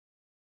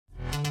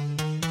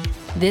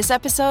This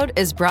episode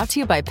is brought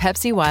to you by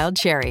Pepsi Wild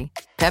Cherry.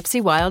 Pepsi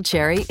Wild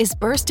Cherry is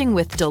bursting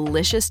with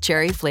delicious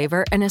cherry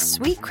flavor and a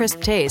sweet,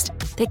 crisp taste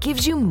that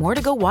gives you more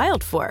to go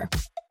wild for.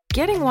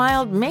 Getting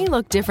wild may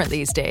look different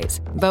these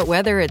days, but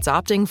whether it's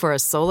opting for a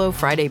solo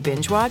Friday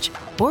binge watch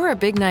or a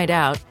big night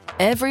out,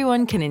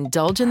 everyone can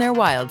indulge in their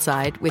wild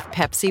side with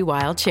Pepsi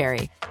Wild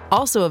Cherry.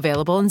 Also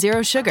available in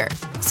Zero Sugar.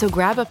 So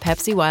grab a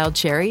Pepsi Wild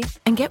Cherry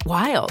and get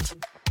wild.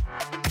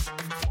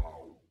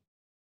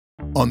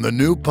 On the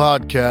new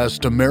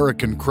podcast,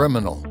 American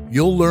Criminal,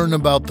 you'll learn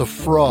about the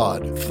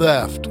fraud,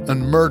 theft,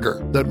 and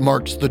murder that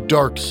marks the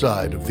dark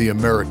side of the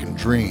American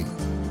dream.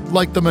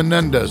 Like the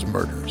Menendez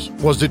murders,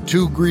 was it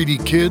two greedy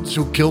kids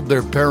who killed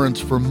their parents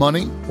for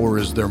money, or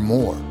is there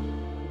more?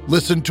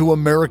 Listen to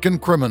American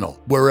Criminal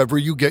wherever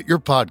you get your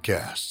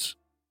podcasts.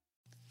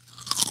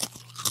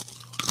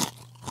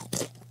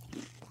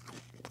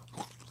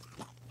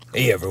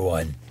 Hey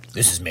everyone,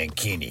 this is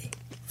Mankini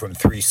from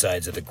Three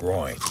Sides of the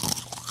Groin.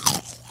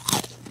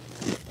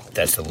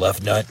 That's the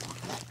left nut,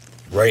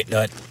 right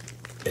nut,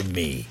 and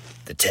me,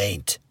 the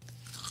taint.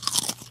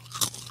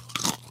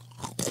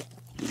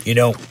 You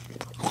know,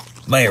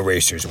 my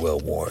eraser's well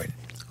worn,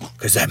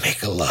 because I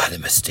make a lot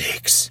of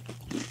mistakes.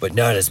 But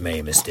not as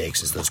many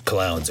mistakes as those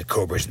clowns at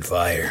Cobras and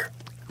Fire.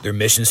 Their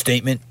mission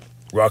statement,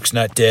 Rock's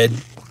not dead?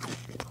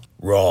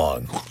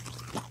 Wrong.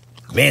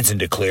 Manson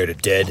declared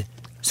it dead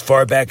as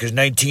far back as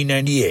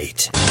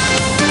 1998.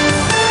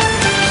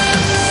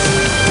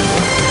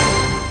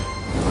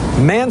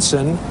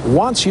 Manson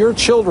wants your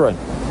children.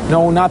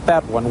 No, not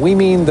that one. We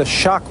mean the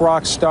shock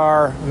rock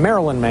star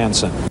Marilyn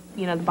Manson.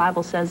 You know, the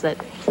Bible says that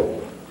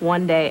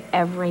one day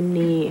every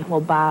knee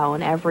will bow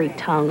and every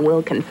tongue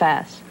will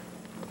confess.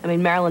 I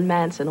mean, Marilyn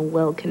Manson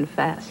will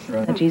confess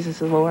that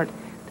Jesus is Lord.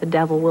 The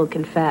devil will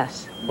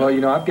confess. Well,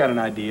 you know, I've got an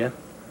idea.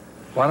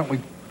 Why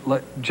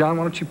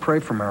don't you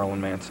pray for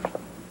Marilyn Manson?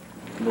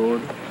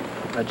 Lord,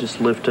 I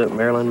just lift up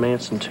Marilyn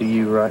Manson to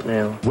you right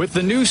now. With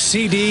the new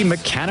CD,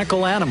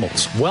 Mechanical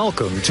Animals,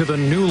 welcome to the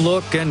new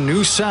look and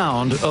new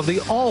sound of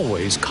the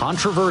always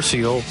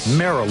controversial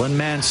Marilyn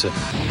Manson.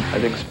 I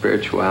think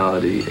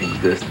spirituality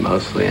exists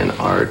mostly in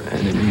art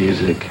and in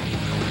music,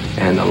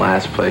 and the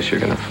last place you're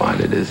going to find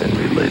it is in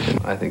religion.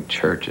 I think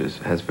churches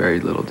has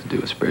very little to do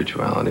with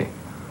spirituality.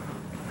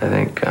 I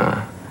think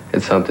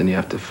it's something you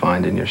have to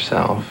find in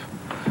yourself.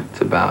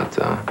 It's about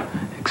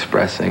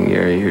expressing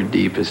your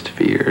deepest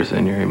fears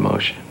and your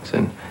emotions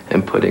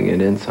and putting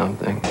it in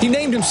something. He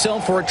named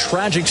himself for a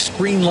tragic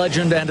screen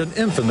legend and an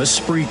infamous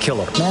spree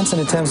killer. Manson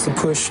attempts to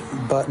push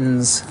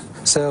buttons,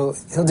 so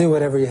he'll do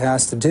whatever he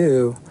has to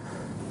do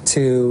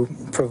to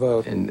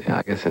provoke. And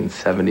I guess in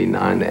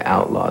 '79 they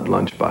outlawed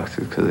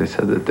lunchboxes because they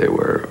said that they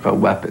were a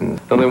weapon.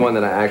 The only one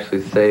that I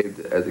actually saved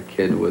as a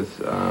kid was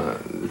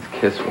this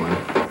Kiss one.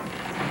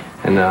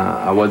 And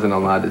I wasn't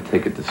allowed to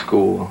take it to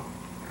school.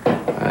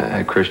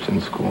 At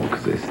Christian school,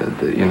 because they said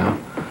that, you know,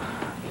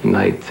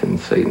 knights in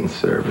Satan's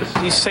service.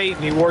 He's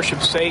Satan. He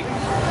worships Satan.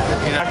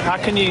 You know, how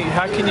can you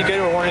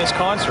go to one of his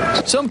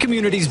concerts? Some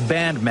communities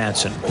banned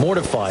Manson,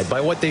 mortified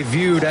by what they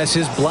viewed as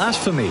his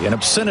blasphemy and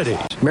obscenity.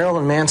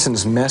 Marilyn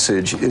Manson's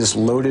message is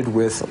loaded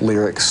with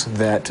lyrics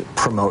that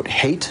promote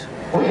hate,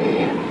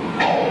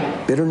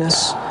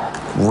 bitterness,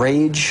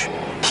 rage.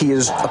 He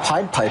is a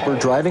Pied Piper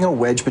driving a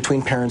wedge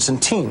between parents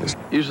and teens.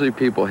 Usually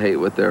people hate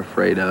what they're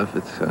afraid of.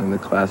 It's the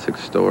classic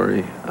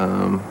story.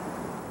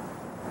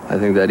 I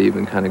think that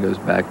even kind of goes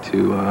back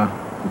to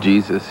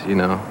Jesus, you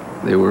know.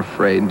 They were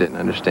afraid and didn't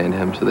understand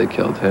him, so they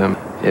killed him.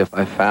 If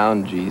I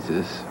found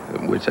Jesus,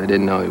 which I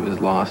didn't know he was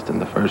lost in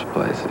the first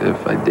place,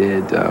 if I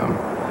did,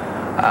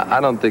 I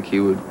don't think he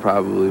would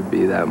probably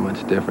be that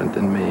much different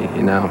than me,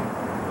 you know.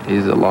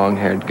 He's a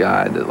long-haired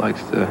guy that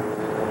likes to,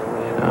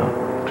 you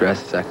know,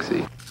 dress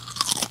sexy.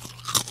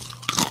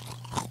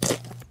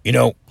 You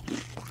know,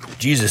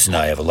 Jesus and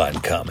I have a lot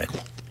in common.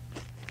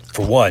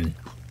 For one,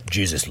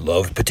 Jesus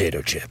loved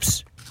potato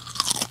chips.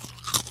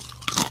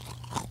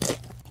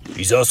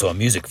 He's also a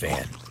music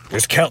fan.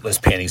 There's countless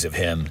paintings of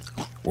him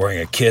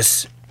wearing a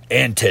Kiss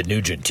and Ted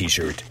Nugent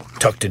t-shirt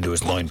tucked into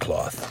his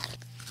loincloth.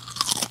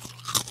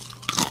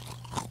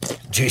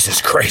 Jesus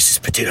Christ, his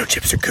potato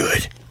chips are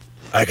good.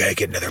 I gotta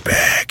get another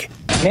bag.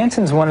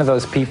 Manson's one of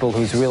those people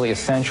who's really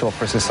essential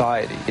for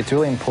society. It's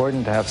really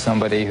important to have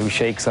somebody who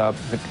shakes up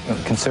the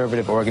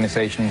conservative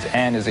organizations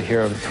and is a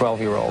hero to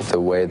 12-year-olds.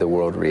 The way the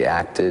world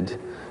reacted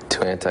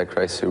to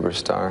Antichrist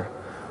Superstar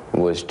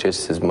was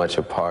just as much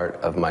a part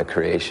of my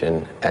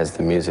creation as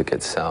the music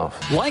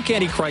itself. Like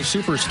Antichrist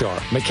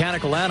Superstar,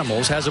 Mechanical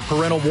Animals has a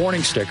parental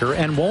warning sticker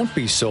and won't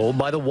be sold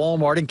by the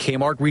Walmart and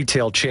Kmart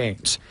retail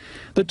chains.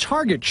 The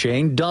Target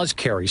chain does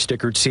carry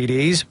stickered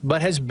CDs,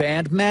 but has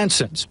banned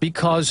Manson's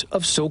because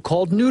of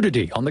so-called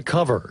nudity on the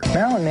cover.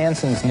 Marilyn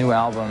Manson's new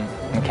album,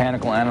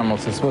 Mechanical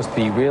Animals, is supposed to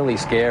be really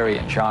scary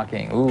and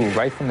shocking. Ooh,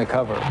 right from the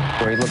cover,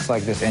 where he looks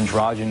like this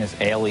androgynous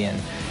alien,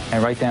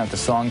 and right down to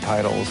song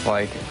titles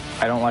like,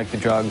 I don't like the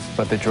drugs,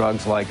 but the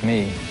drugs like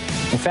me.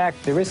 In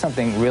fact, there is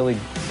something really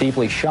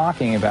deeply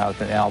shocking about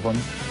the album.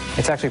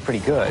 It's actually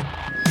pretty good.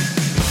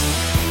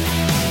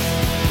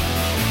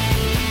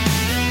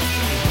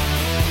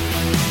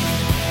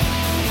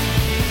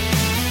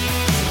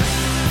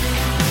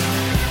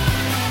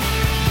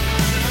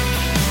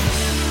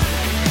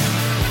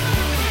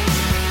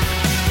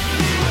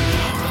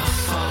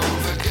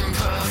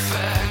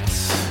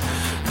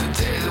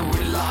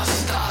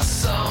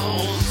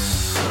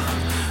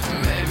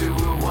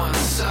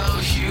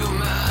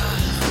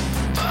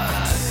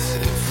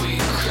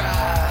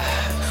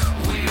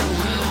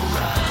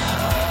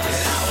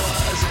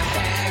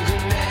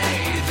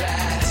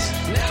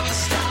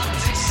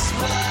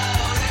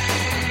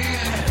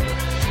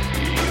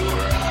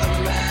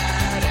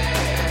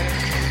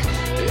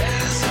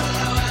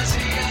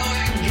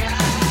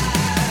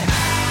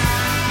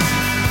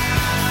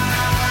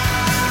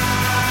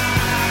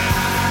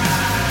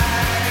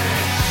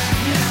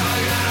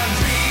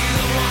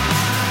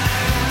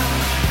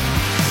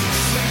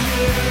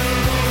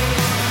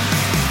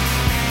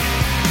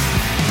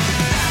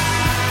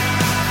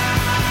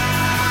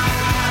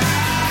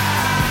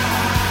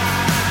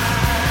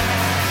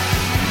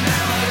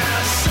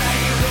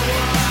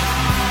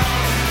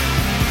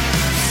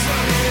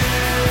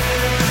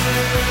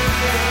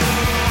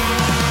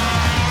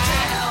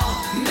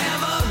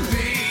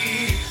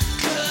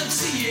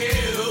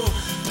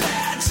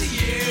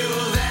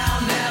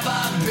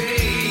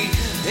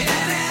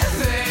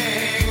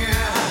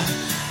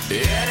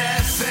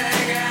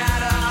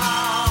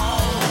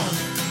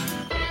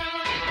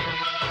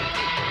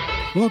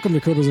 Welcome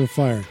to Cobras and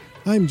Fire.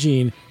 I'm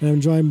Gene, and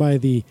I'm joined by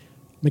the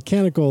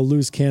mechanical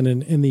loose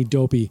cannon and the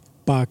dopey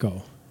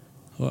Baco.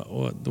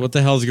 What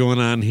the hell's going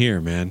on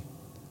here, man?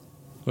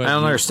 I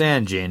don't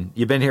understand, Gene.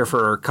 You've been here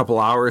for a couple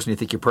hours, and you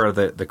think you're part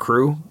of the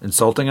crew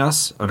insulting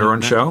us on our own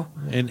show?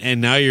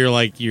 And now you're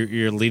like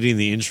you're leading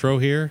the intro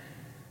here?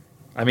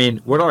 I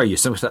mean, what are you,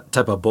 some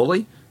type of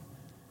bully?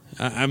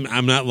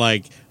 I'm not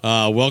like,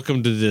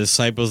 welcome to the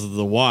Disciples of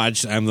the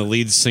Watch. I'm the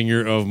lead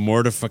singer of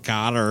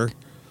Mortificator.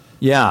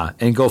 Yeah,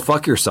 and go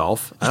fuck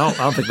yourself. I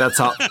don't think that's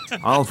how.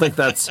 I don't think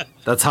that's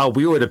how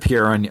we would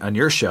appear on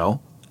your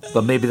show.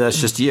 But maybe that's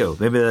just you.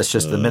 Maybe that's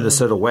just the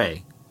Minnesota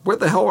way. Where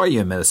the hell are you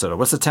in Minnesota?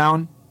 What's the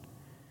town?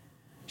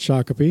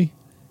 Shakopee.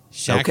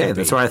 Okay,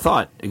 that's what I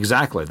thought.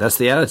 Exactly. That's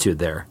the attitude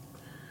there.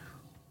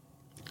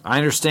 I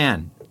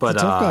understand, but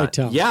it's a tough guy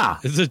town. Yeah,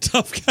 it's a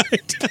tough guy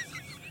town.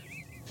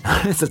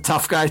 It's a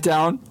tough guy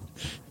town.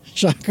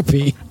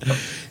 Shakopee.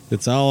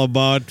 It's all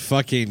about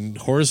fucking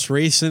horse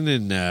racing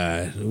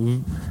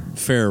and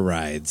fair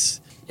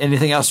rides.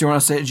 Anything else you want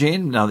to say,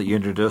 Gene? Now that you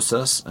introduced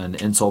us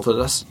and insulted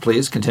us,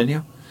 please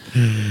continue.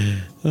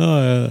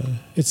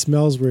 It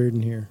smells weird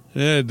in here.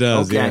 It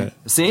does. Okay. Yeah.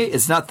 See,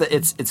 it's not the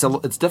it's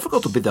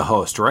difficult to be the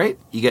host, right?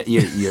 You get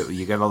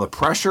all the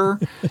pressure,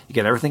 you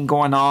get everything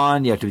going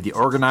on. You have to be the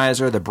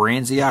organizer, the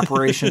brains of the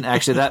operation.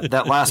 Actually,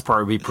 that last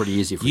part would be pretty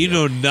easy for you. You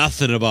know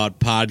nothing about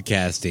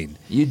podcasting.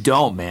 You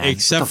don't, man.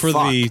 Except for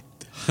the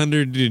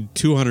 100 to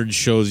 200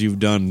 shows you've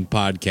done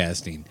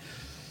podcasting.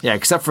 Yeah,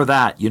 except for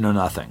that, you know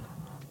nothing.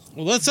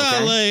 Well, let's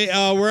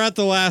we're at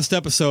the last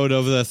episode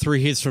of the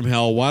 3 Hits from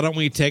Hell. Why don't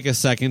we take a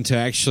second to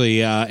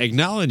actually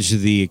acknowledge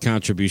the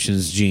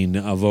contributions Gene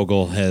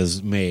Vogel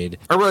has made?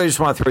 I really just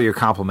want to throw you a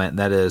compliment, and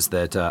that is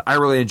that I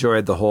really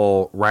enjoyed the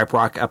whole Ripe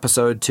Rock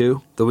episode,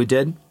 too, that we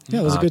did. Yeah,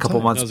 it was a good couple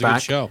time. months That was back. a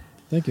good show.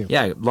 Thank you.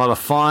 Yeah, a lot of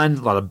fun,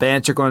 a lot of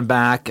banter going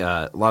back,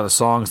 a lot of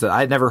songs that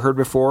I'd never heard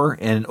before,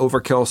 and an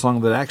Overkill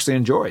song that I actually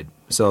enjoyed.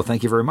 So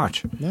thank you very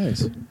much.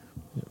 Nice.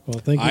 Well,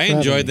 thank you. I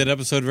enjoyed that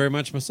episode very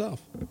much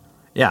myself.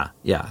 Yeah.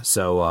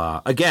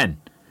 So, again,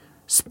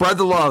 spread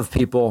the love,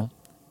 people.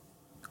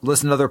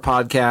 Listen to other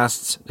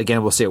podcasts.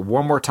 Again, we'll say it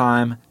one more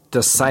time.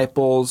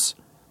 Disciples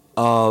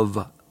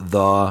of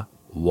the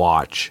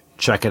Watch.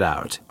 Check it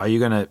out. Are you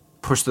going to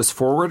push this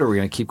forward, or are we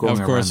going to keep going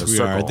around the circle? Of course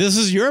we are. This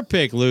is your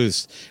pick,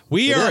 Luce.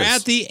 We are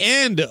at the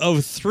end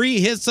of 3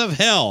 Hits of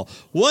Hell.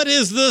 What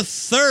is the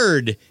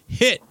third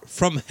hit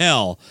from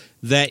hell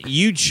that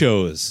you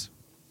chose?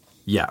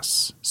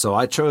 Yes. So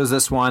I chose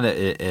this one.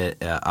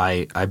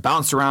 I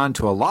bounced around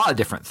to a lot of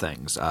different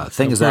things.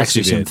 Things that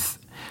actually seem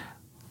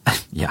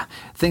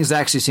things that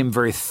actually seem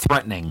very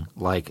threatening,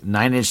 like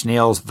 9 Inch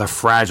Nails' "The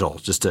Fragile,"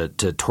 just to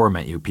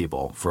torment you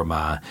people from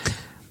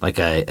like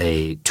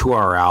a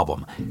 2-hour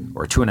album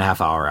or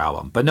 2.5-hour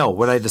album. But no,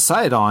 what I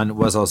decided on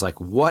was I was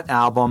like, what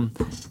album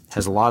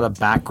has a lot of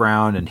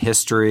background and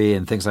history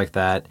and things like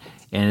that,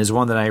 and is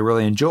one that I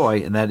really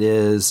enjoy, and that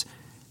is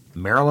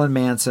Marilyn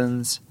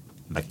Manson's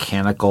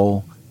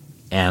Mechanical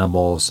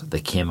Animals,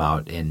 that came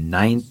out in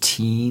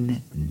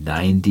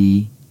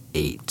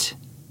 1998.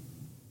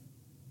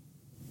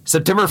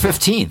 September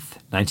 15th,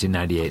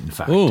 1998, in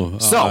fact. Ooh,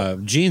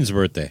 Gene's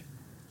birthday.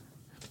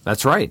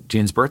 That's right,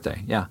 Gene's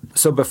birthday, yeah.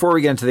 So before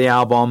we get into the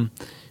album,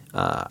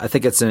 I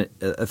think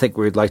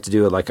we'd like to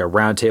do like a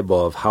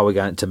roundtable of how we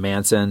got into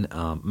Manson.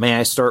 May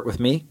I start with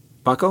me,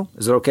 Bucko?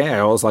 Is it okay? I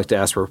always like to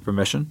ask for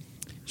permission.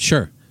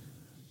 Sure.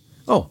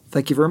 Oh,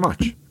 thank you very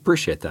much.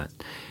 Appreciate that.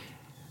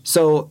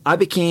 So I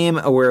became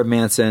aware of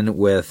Manson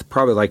with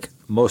probably like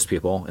most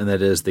people, and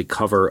that is the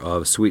cover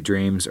of "Sweet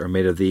Dreams Are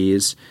Made of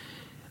These"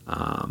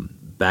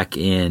 back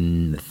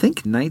in, I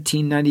think,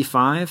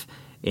 1995,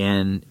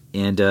 and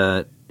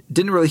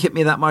didn't really hit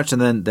me that much. And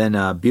then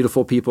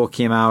 "Beautiful People"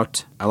 came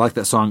out. I like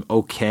that song,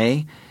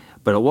 okay,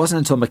 but it wasn't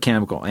until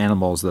 "Mechanical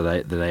Animals" that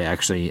I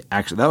actually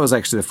that was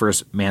actually the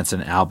first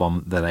Manson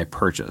album that I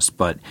purchased.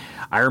 But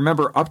I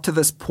remember up to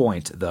this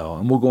point, though,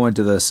 and we'll go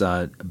into this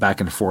back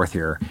and forth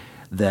here,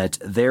 that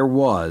there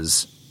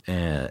was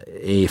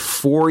a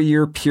 4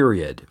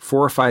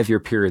 or 5 year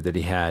period that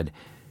he had,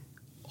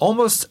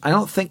 almost, I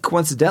don't think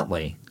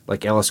coincidentally,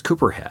 like Alice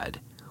Cooper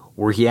had,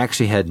 where he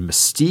actually had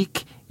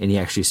mystique and he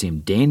actually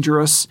seemed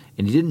dangerous,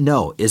 and he didn't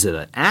know, is it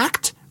an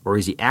act or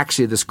is he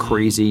actually this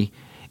crazy,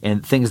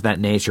 and things of that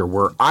nature,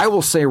 where I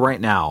will say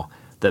right now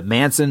that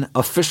Manson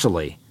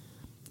officially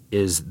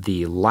is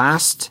the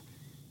last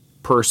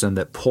person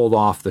that pulled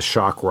off the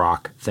shock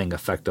rock thing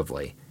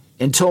effectively.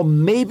 Until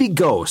maybe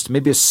Ghost,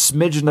 maybe a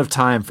smidgen of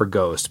time for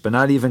Ghost, but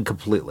not even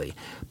completely.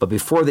 But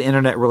before the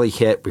internet really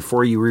hit,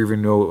 before you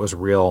even knew it was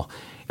real,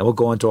 and we'll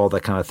go into all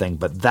that kind of thing,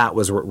 but that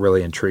was what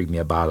really intrigued me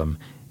about him,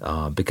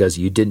 because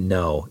you didn't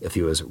know if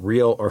he was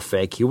real or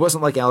fake. He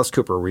wasn't like Alice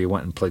Cooper, where he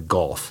went and played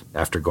golf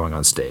after going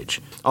on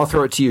stage. I'll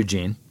throw it to you,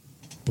 Gene.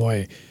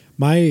 Boy,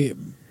 my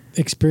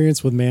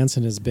experience with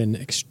Manson has been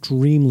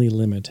extremely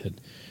limited.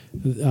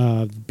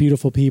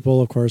 Beautiful People,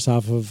 of course,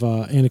 off of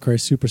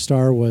Antichrist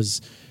Superstar was,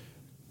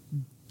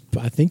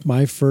 I think,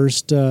 my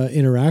first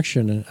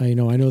interaction. I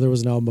know there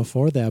was an album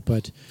before that,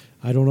 but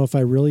I don't know if I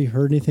really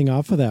heard anything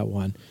off of that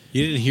one.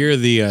 You didn't hear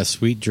the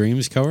Sweet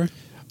Dreams cover?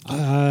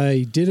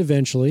 I did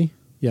eventually,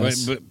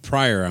 yes. But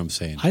prior, I'm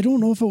saying. I don't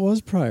know if it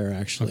was prior,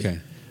 actually. Okay.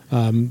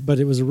 But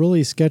it was a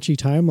really sketchy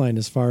timeline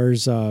as far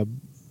as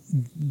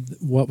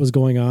what was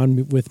going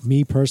on with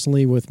me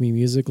personally, with me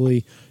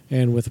musically,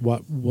 and with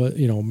what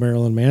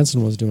Marilyn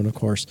Manson was doing, of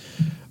course.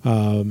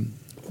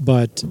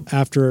 But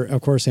after,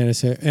 of course,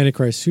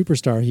 Antichrist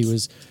Superstar, he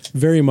was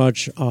very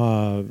much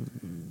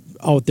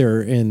out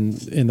there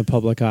in the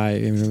public eye.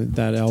 I mean,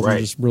 that album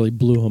just really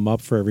blew him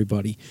up for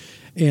everybody.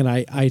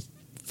 And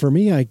for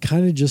me, I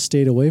kind of just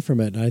stayed away from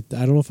it. I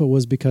don't know if it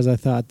was because I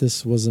thought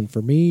this wasn't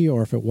for me,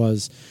 or if it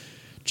was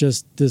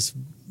just this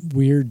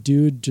weird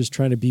dude just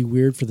trying to be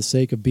weird for the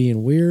sake of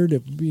being weird.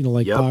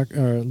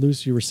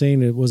 Lucy, you were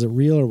saying, was it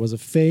real or was it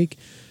fake?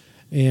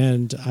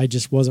 And I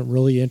just wasn't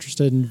really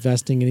interested in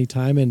investing any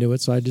time into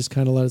it, so I just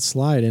kind of let it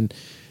slide. And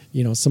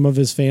some of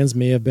his fans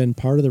may have been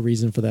part of the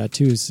reason for that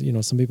too.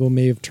 Some people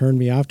may have turned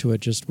me off to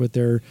it just with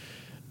their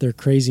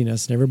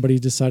craziness, and everybody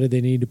decided they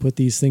needed to put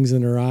these things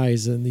in their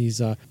eyes and these.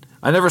 I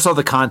never saw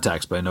the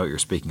context, but I know what you're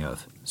speaking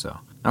of. So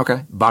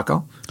okay,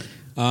 Baco.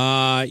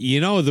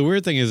 The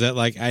weird thing is that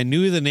I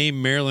knew the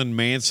name Marilyn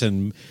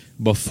Manson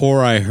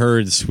before I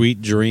heard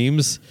Sweet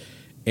Dreams.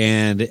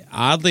 And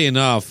oddly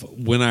enough,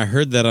 when I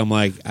heard that, I'm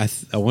like, I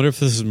wonder if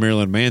this is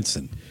Marilyn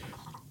Manson.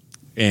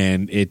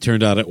 And it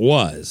turned out it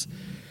was.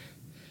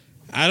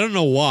 I don't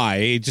know why.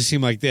 It just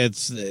seemed like that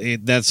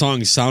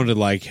song sounded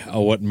like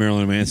what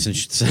Marilyn Manson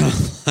should sound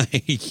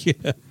like.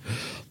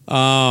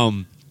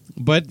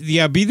 But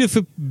yeah,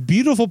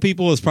 Beautiful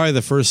People was probably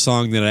the first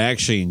song that I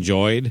actually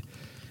enjoyed.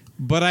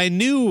 But I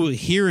knew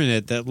hearing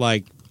it that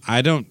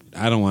I don't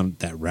want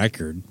that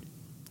record.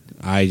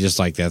 I just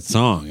like that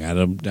song. I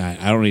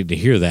don't need to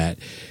hear that.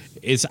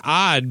 It's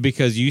odd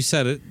because you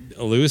said it,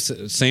 Lewis.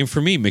 Same for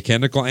me.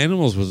 Mechanical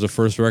Animals was the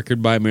first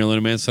record by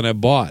Marilyn Manson I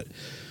bought.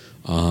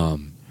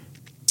 And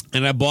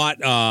I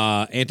bought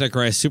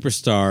Antichrist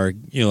Superstar,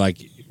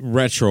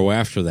 retro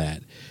after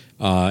that.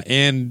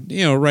 And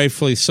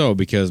rightfully so,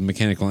 because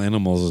Mechanical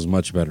Animals is a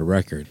much better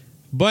record.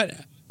 But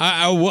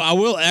I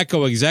will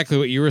echo exactly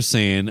what you were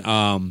saying.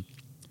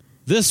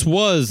 This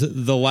was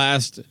the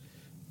last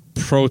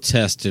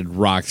protested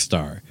rock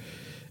star,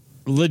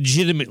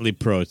 legitimately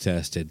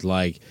protested.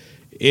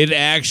 It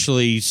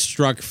actually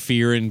struck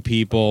fear in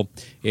people.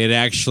 It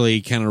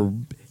actually kind of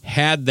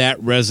had that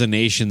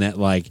resonation that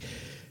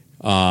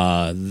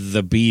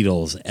the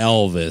Beatles,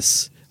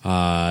 Elvis,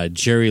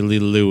 Jerry Lee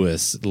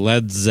Lewis,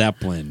 Led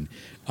Zeppelin,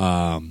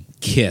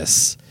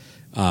 Kiss,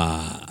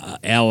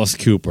 Alice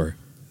Cooper,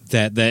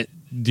 that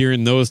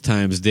during those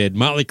times did.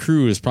 Motley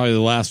Crue is probably the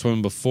last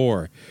one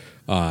before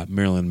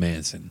Marilyn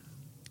Manson.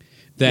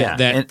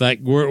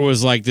 Where it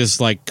was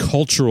this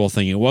cultural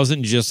thing. It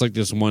wasn't just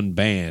this one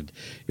band.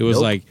 It was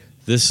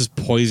this is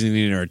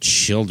poisoning our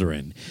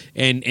children,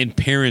 and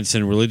parents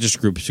and religious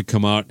groups would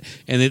come out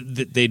and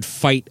they'd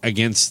fight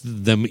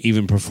against them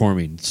even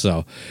performing.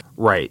 So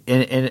right,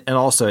 and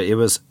also it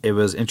was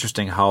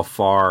interesting how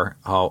high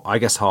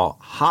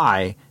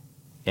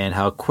and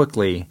how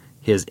quickly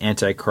his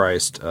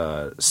Antichrist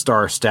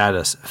star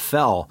status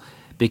fell,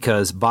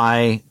 because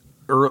by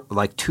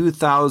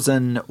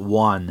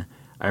 2001.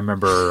 I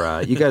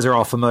remember you guys are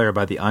all familiar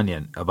about the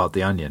Onion,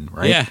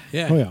 right?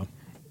 Yeah. Oh, yeah.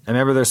 I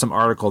remember there's some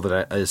article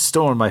that is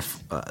still one of my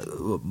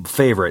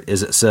favorite.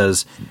 Is it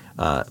says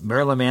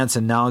Marilyn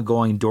Manson now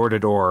going door to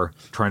door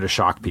trying to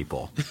shock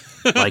people,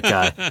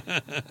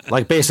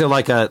 basically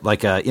like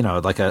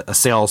a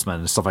salesman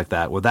and stuff like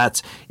that. Well,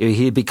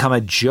 he'd become a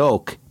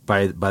joke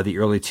by the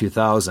early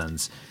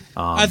 2000s.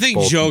 I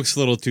think joke's a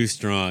little too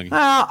strong.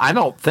 I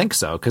don't think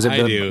so, because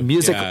the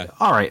music. Yeah.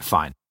 All right,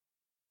 fine.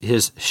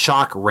 His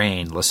shock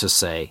reign, let's just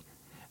say,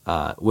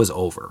 was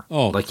over.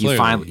 Oh, you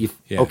finally,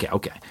 yeah.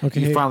 Okay.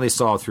 You finally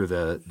saw through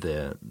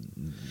you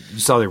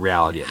saw the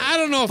reality of it. I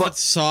don't know if it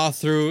saw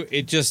through.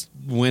 It just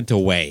went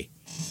away.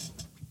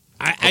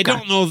 I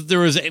don't know if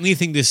there was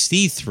anything to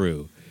see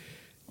through.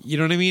 You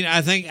know what I mean?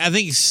 I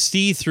think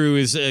see through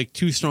is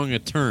too strong a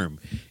term.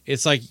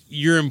 It's like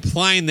you're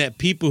implying that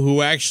people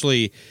who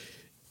actually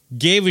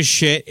gave a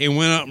shit and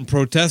went out and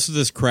protested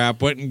this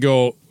crap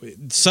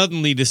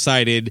suddenly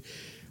decided,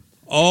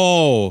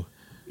 oh,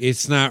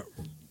 it's not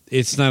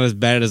as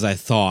bad as I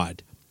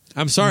thought.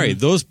 I'm sorry,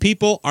 those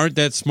people aren't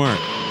that smart.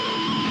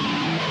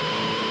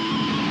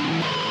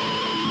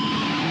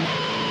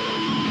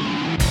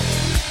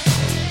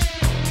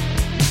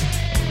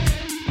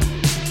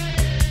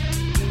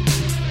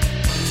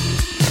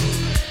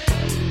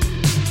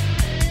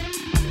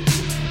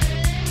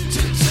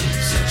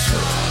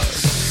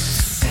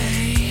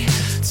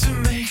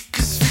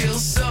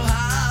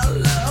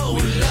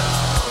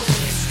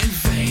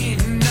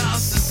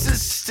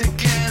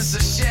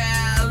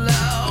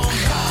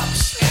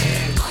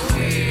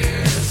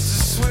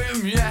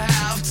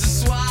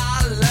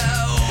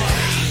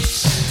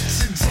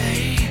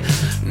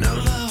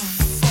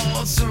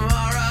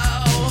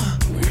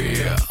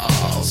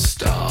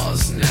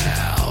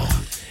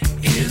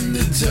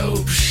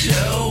 Dope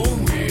show,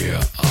 we're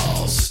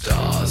all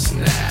stars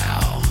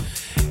now.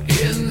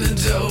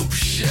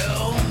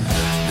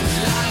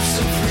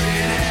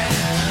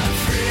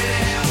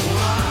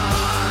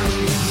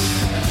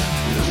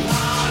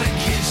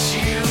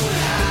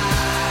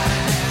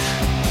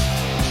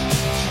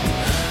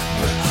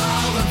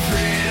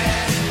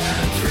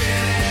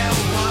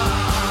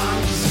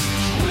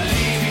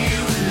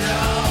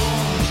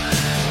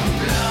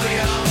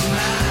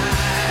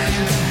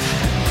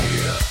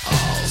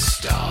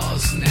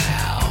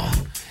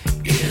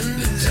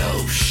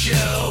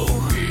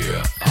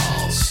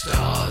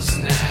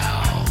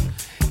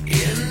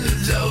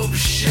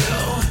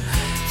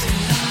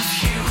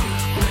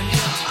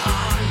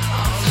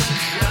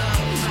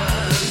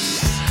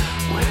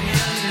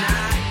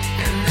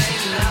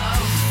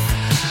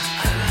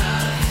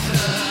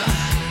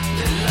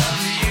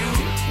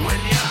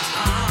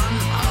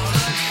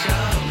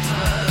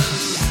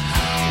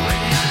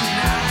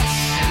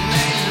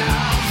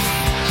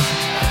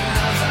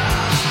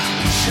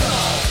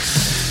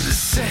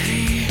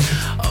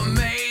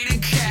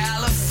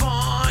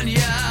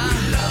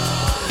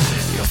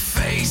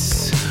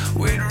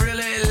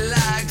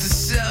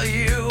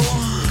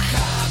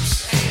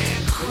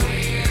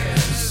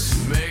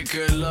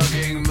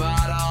 good-looking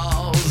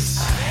models.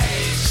 I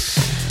hate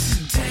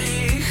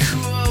today, who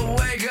will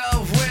wake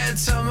up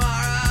with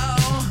tomorrow?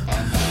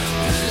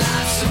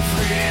 Lots of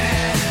pretty,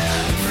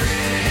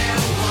 pretty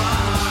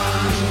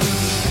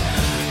ones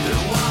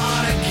that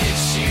wanna get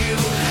you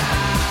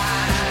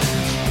high.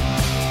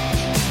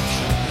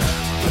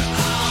 But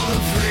all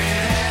the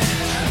pretty,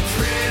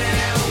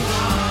 pretty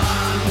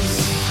ones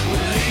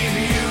will leave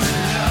you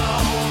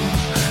alone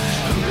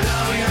and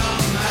blow your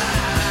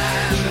mind.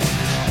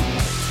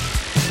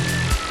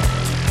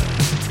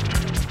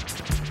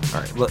 All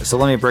right, so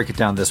let me break it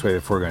down this way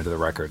before we go into the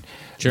record.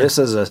 Sure. This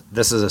is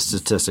a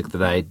statistic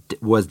that I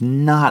was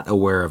not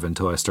aware of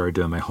until I started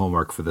doing my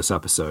homework for this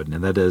episode,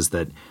 and that is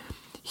that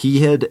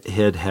he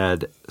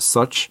had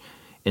such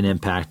an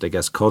impact, I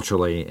guess,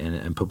 culturally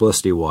and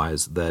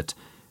publicity-wise, that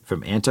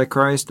from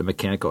Antichrist to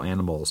Mechanical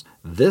Animals,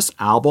 this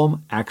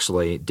album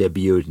actually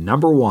debuted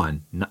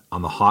 #1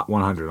 on the Hot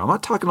 100. I'm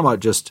not talking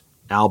about just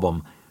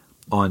album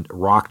on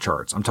rock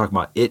charts. I'm talking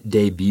about it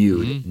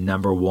debuted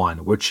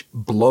 #1, which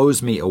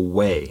blows me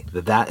away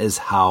that is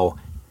how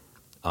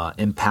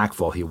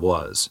impactful he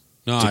was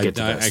No, to get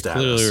to that I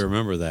status. clearly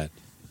remember that.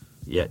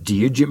 Yeah. Do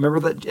you remember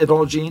that at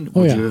all, Gene?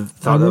 Oh, Would yeah. you have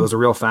thought that was a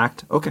real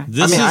fact? Okay.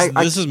 This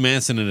is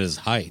Manson at his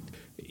height.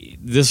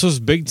 This was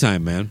big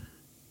time, man.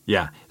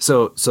 Yeah.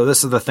 So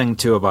this is the thing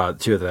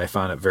that I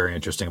found it very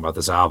interesting about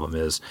this album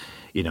is,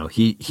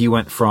 he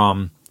went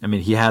from,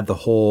 he had the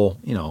whole,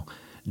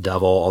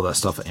 Devil, all that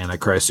stuff,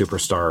 Antichrist,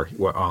 Superstar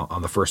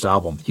on the first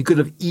album. He could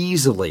have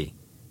easily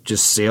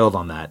just sailed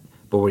on that.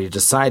 But what he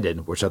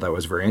decided, which I thought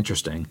was very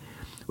interesting,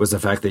 was the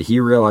fact that he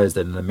realized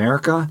that in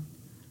America,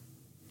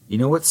 you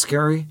know what's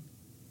scary?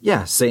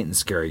 Yeah, Satan's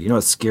scary. You know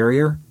what's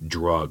scarier?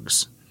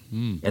 Drugs.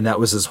 And that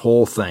was his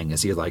whole thing,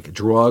 is he like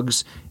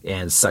drugs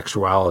and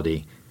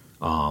sexuality.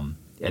 And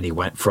he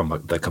went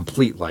from the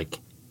complete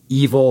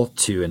evil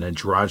to an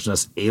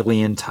androgynous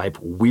alien type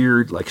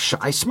weird,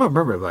 I still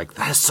remember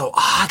that is so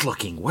odd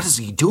looking. What is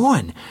he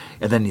doing?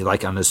 And then he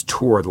on his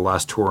tour, the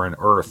last tour on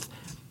Earth,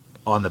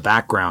 on the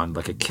background,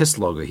 like a KISS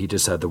logo, he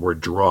just had the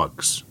word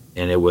drugs.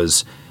 And it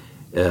was,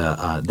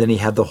 then he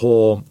had the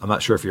whole, I'm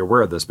not sure if you're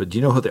aware of this, but do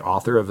you know who the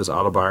author of his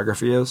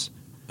autobiography is?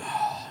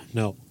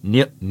 No.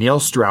 Neil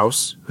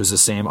Strauss, who's the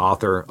same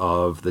author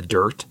of The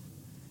Dirt,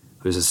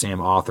 who's the same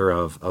author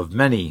of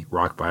many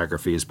rock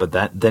biographies, but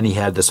then he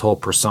had this whole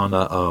persona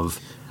of...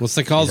 What's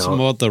it called? Something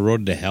about the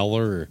road to hell?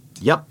 Or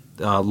Yep.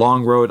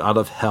 Long Road Out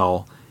of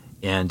Hell.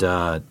 And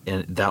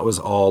that was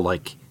all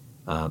it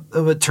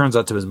turns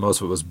out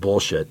most of it was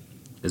bullshit,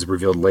 is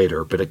revealed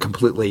later, but it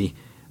completely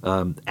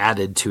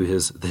added to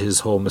his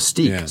whole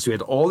mystique. Yeah. So he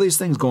had all these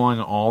things going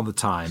on all the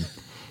time.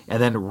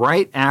 And then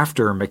right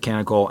after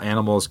Mechanical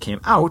Animals came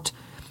out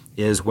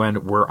is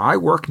where I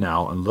work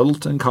now in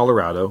Littleton,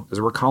 Colorado, is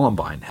where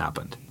Columbine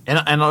happened. And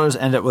I'll just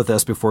end it with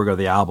this before we go to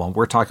the album.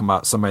 We're talking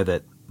about somebody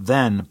that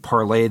then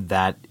parlayed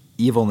that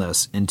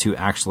evilness into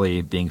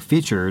actually being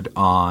featured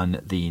on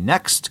the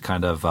next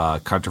kind of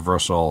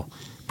controversial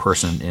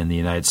person in the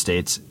United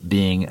States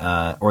being,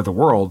 or the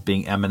world,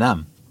 being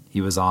Eminem.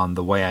 He was on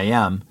The Way I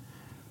Am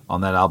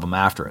on that album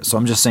after it. So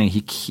I'm just saying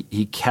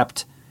he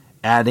kept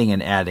adding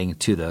and adding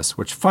to this,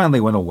 which finally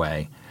went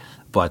away.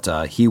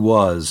 But he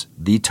was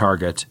the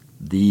target,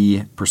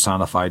 the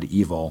personified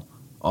evil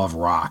of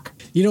rock.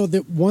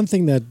 The one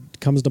thing that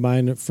comes to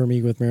mind for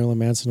me with Marilyn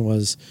Manson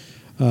was,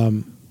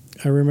 I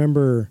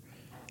remember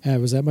I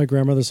was at my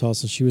grandmother's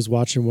house and she was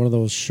watching one of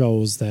those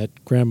shows that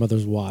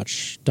grandmothers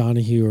watch,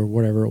 Donahue or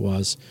whatever it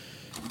was.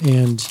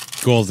 And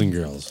Golden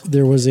Girls.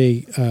 There was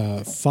a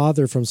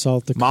father from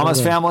South Dakota.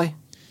 Mama's Family?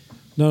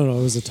 No,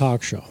 it was a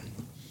talk show.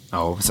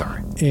 Oh,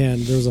 sorry.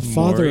 And there was a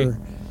father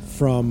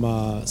from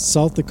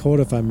South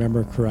Dakota, if I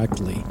remember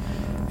correctly,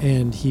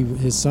 and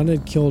his son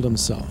had killed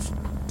himself,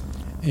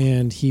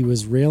 and he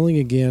was railing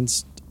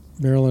against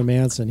Marilyn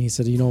Manson. He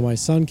said, my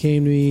son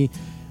came to me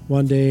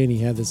one day, and he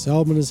had this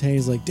album in his hand.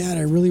 He's like, Dad,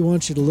 I really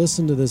want you to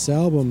listen to this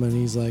album. And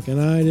he's like,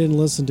 and I didn't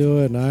listen to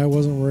it, and I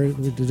wasn't worried,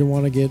 didn't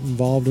want to get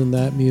involved in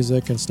that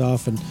music and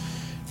stuff, and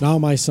now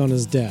my son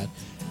is dead.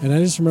 And I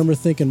just remember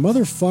thinking,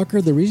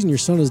 motherfucker, the reason your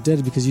son is dead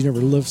is because you never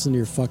listened to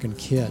your fucking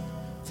kid.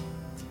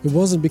 It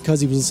wasn't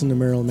because he was listening to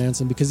Marilyn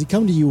Manson, because he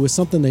come to you with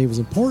something that was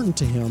important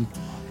to him,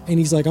 and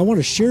he's like, I want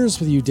to share this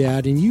with you,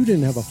 Dad, and you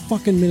didn't have a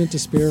fucking minute to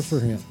spare for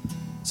him.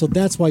 So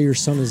that's why your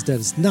son is dead.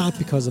 It's not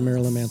because of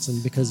Marilyn Manson,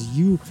 because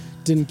you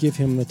didn't give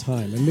him the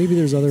time. And maybe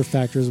there's other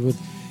factors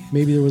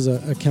maybe there was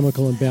a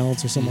chemical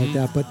imbalance or something like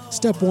that, but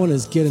step one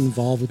is get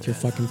involved with your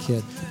fucking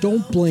kid.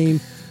 Don't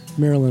blame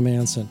Marilyn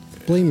Manson.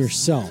 Blame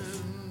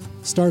yourself.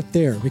 Start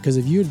there, because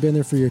if you had been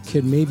there for your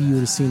kid, maybe you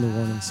would have seen the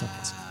warning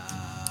signs.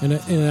 And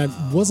I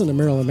wasn't a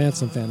Marilyn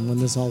Manson fan when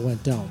this all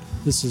went down.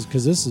 This is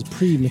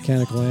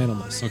pre-Mechanical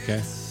Animals.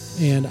 Okay.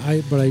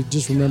 But I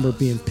just remember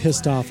being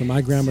pissed off, and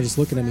my grandma just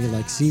looking at me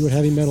like, see what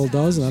heavy metal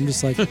does? And I'm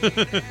just like,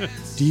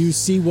 do you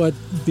see what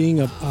being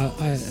a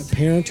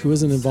parent who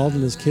isn't involved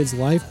in his kid's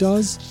life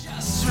does?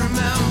 Just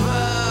remember,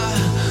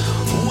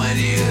 when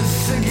you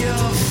think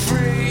you're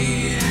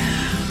free,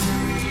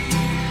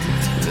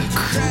 the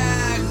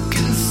crack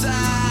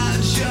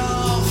inside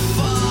your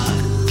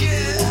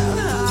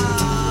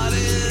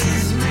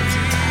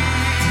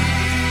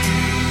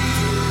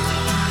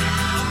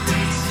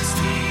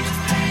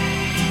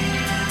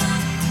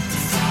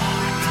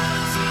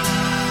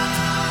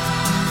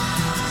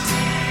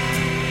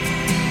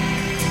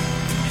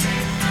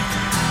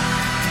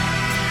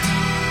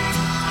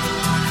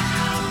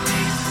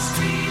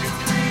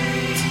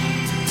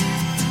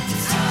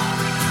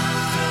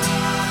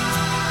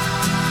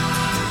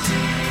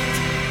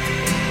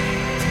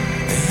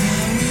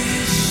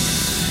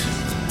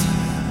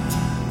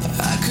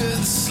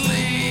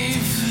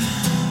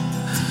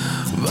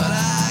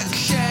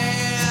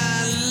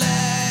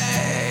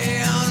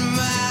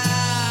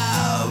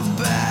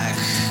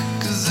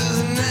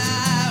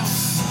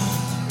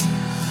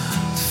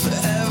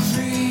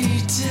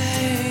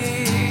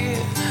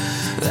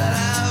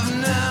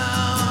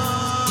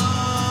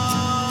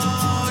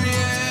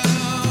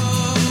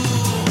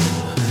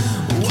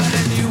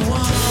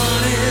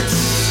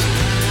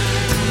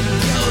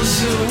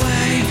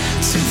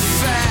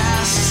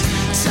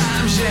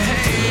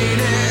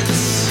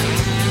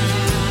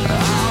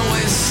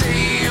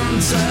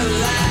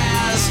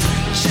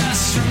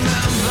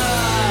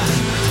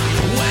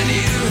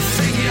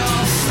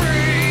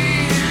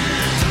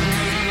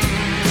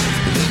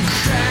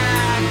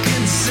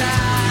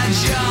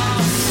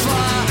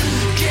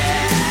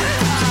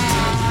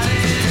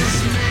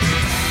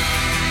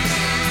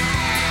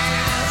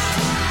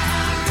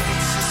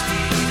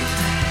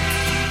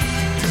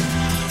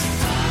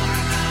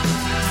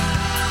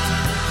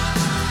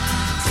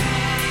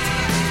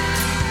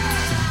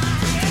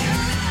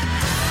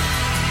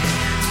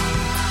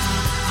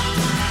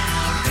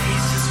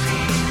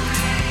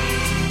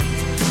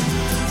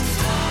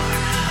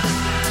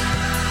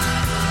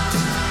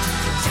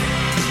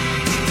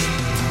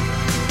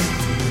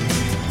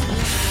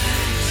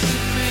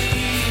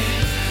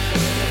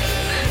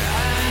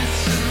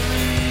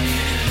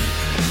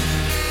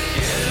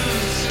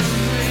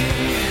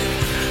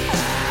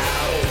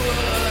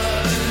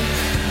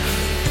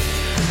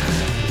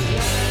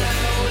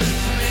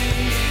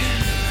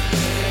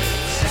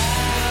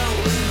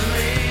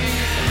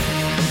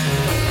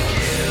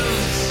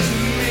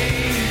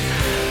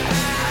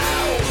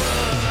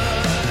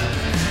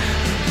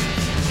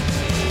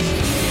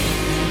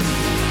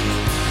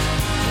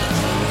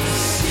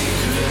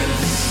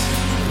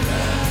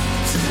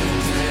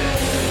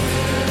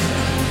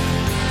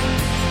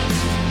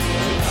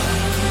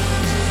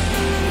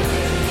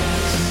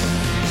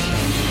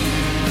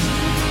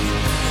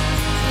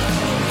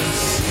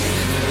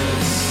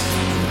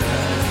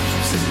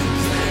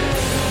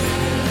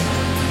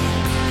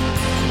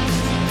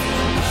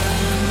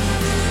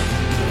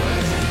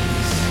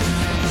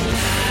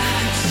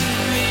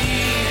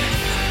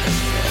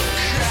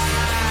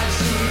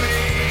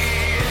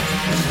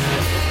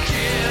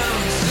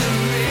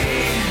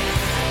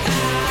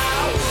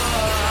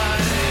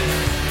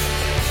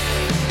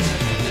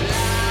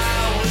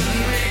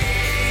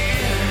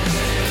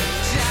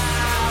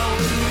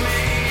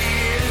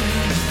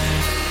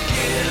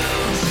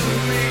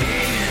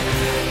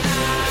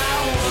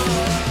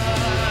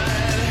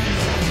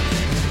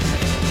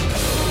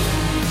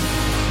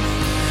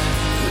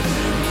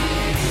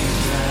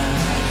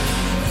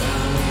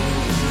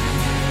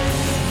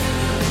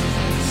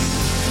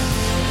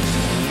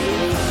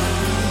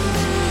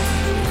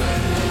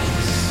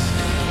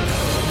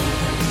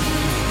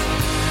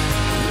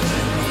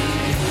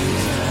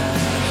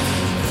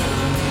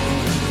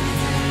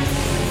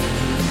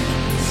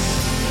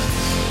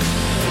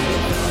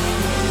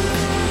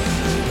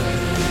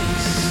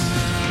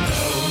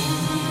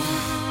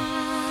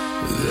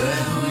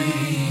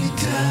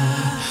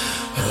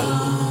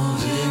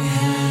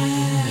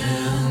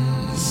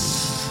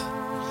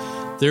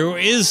there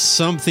is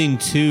something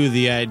to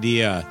the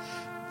idea,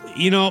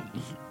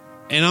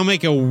 and I'll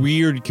make a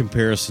weird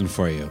comparison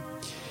for you.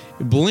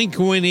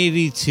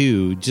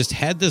 Blink-182 just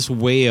had this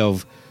way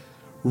of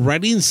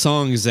writing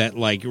songs that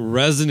like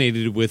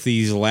resonated with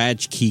these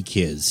latchkey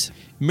kids.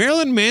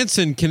 Marilyn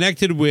Manson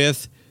connected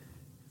with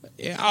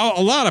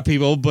a lot of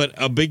people, but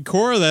a big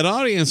core of that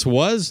audience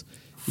was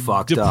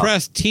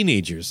depressed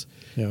teenagers.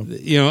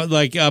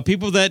 Yeah.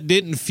 People that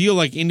didn't feel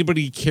like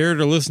anybody cared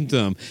or listened to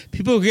them.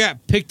 People who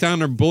got picked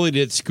on or bullied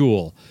at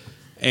school.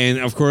 And,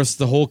 of course,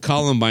 the whole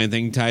Columbine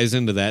thing ties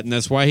into that, and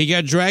that's why he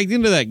got dragged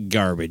into that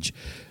garbage.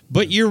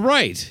 But you're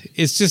right.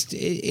 It's just,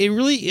 it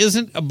really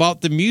isn't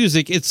about the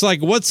music. It's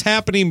like what's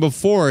happening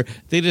before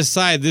they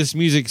decide this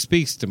music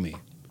speaks to me.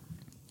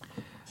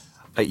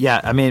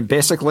 Yeah, I mean,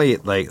 basically,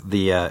 like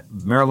the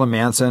Marilyn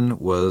Manson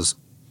was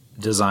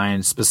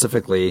designed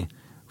specifically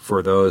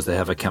for those that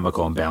have a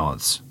chemical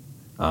imbalance.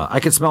 I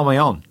can smell my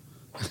own.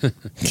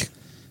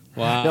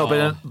 Wow.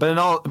 No,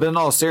 but in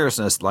all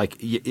seriousness, like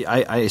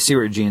I see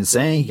what Gene's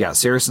saying. He got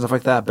serious and stuff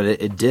like that, but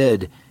it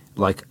did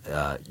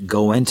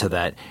go into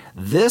that.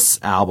 This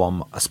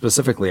album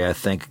specifically, I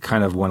think,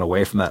 kind of went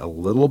away from that a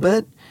little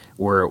bit,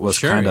 where it was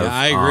kind of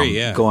I agree.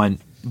 Yeah, going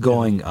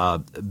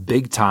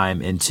big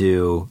time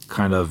into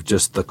kind of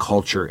just the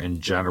culture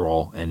in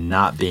general and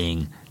not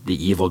being the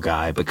evil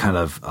guy, but kind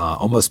of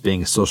almost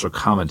being social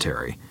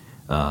commentary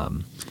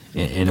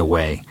in a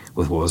way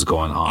with what was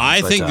going on.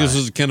 I think this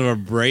was kind of a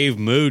brave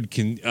move,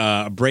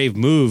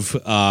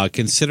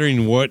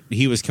 considering what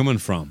he was coming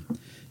from.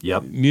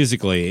 Yep.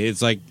 Musically,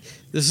 it's like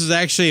this is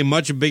actually a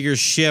much bigger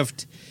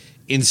shift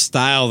in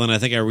style than I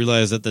think I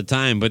realized at the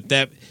time. But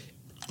that,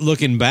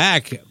 looking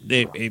back,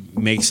 it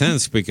makes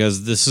sense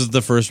because this is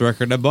the first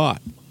record I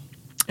bought.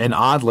 And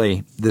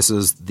oddly, this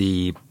is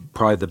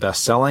probably the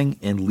best selling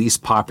and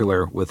least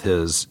popular with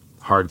his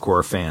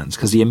hardcore fans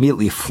because he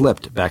immediately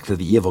flipped back to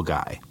the evil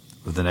guy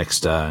with the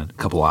next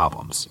couple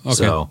albums.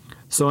 Okay.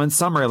 So in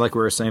summary, like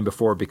we were saying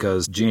before,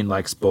 because Gene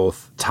likes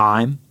both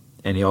time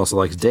and he also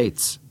likes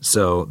dates.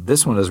 So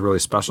this one is really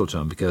special to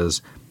him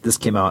because this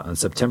came out on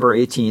September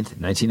 18th,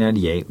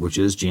 1998, which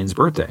is Gene's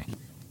birthday.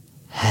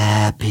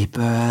 Happy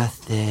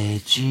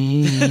birthday,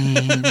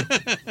 Gene.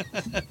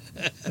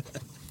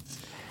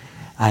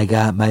 I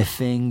got my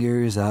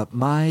fingers up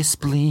my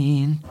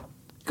spleen.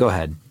 Go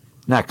ahead.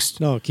 Next.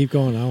 No, keep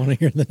going. I want to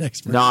hear the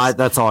next verse. No,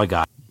 that's all I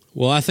got.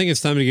 Well, I think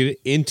it's time to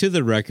get into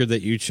the record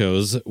that you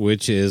chose,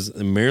 which is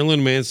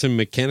Marilyn Manson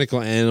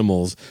Mechanical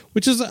Animals,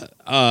 which is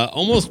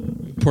almost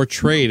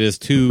portrayed as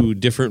two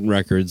different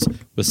records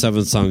with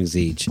 7 songs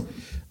each.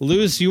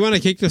 Lewis, you want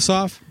to kick this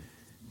off?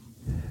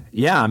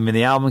 Yeah, I mean,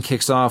 the album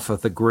kicks off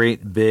with a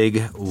great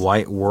big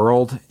white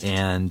world,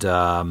 and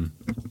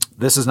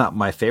this is not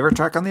my favorite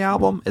track on the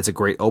album. It's a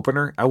great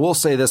opener. I will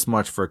say this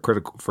much for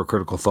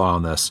critical thought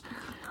on this.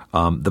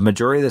 The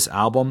majority of this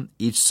album,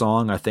 each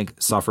song, I think,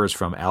 suffers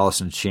from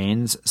Alice in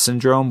Chains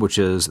syndrome, which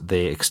is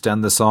they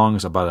extend the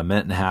songs about a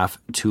minute and a half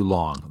too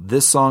long.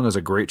 This song is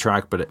a great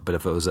track, but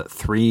if it was at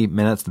 3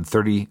 minutes and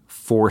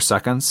 34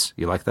 seconds,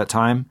 you like that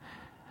time?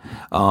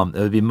 It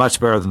would be much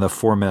better than the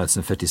 4 minutes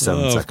and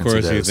 57 seconds. Of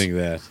course you think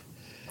that.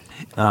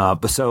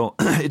 But so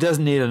it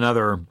doesn't need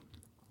another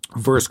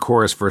verse,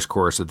 chorus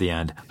at the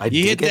end.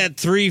 You hit that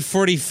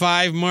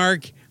 3:45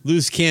 mark,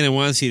 Loose Cannon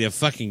wants you to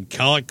fucking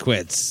call it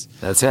quits.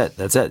 That's it.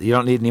 You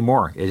don't need any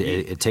more.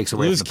 It takes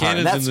away Loose from the power.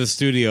 Cannon's in the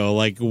studio,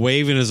 like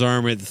waving his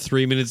arm at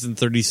 3 minutes and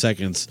 30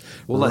 seconds.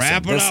 Well,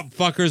 Wrap it up,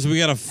 fuckers. We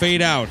got to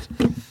fade out.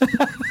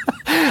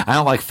 I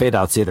don't like fade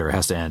outs either. It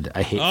has to end.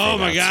 I hate fade outs. Oh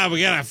my God,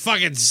 we got to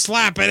fucking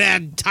slap it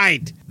in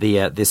tight.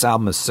 This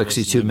album is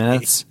 62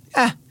 minutes.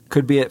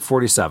 Could be at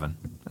 47.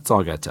 That's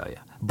all I got to tell you.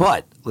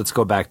 But let's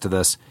go back to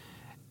this.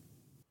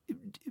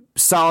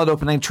 Solid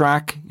opening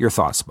track. Your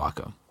thoughts,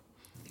 Baco?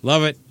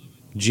 Love it.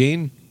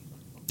 Gene?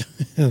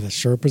 That's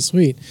sharp and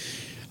sweet.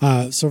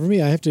 So for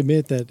me, I have to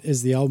admit that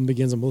as the album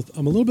begins, I'm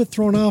a little bit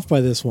thrown off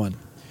by this one.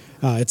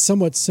 It's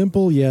somewhat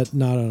simple, yet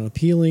not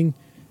unappealing.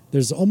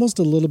 There's almost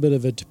a little bit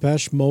of a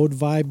Depeche Mode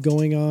vibe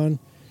going on.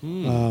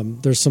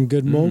 There's some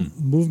good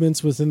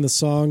movements within the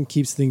song,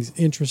 keeps things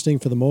interesting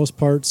for the most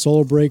part.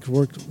 Solo break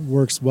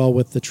works well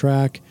with the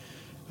track.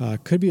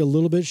 Could be a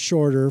little bit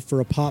shorter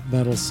for a pop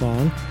metal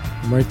song.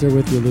 I'm right there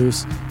with you,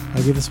 Luce.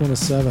 I'll give this one a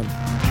 7.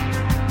 Crazy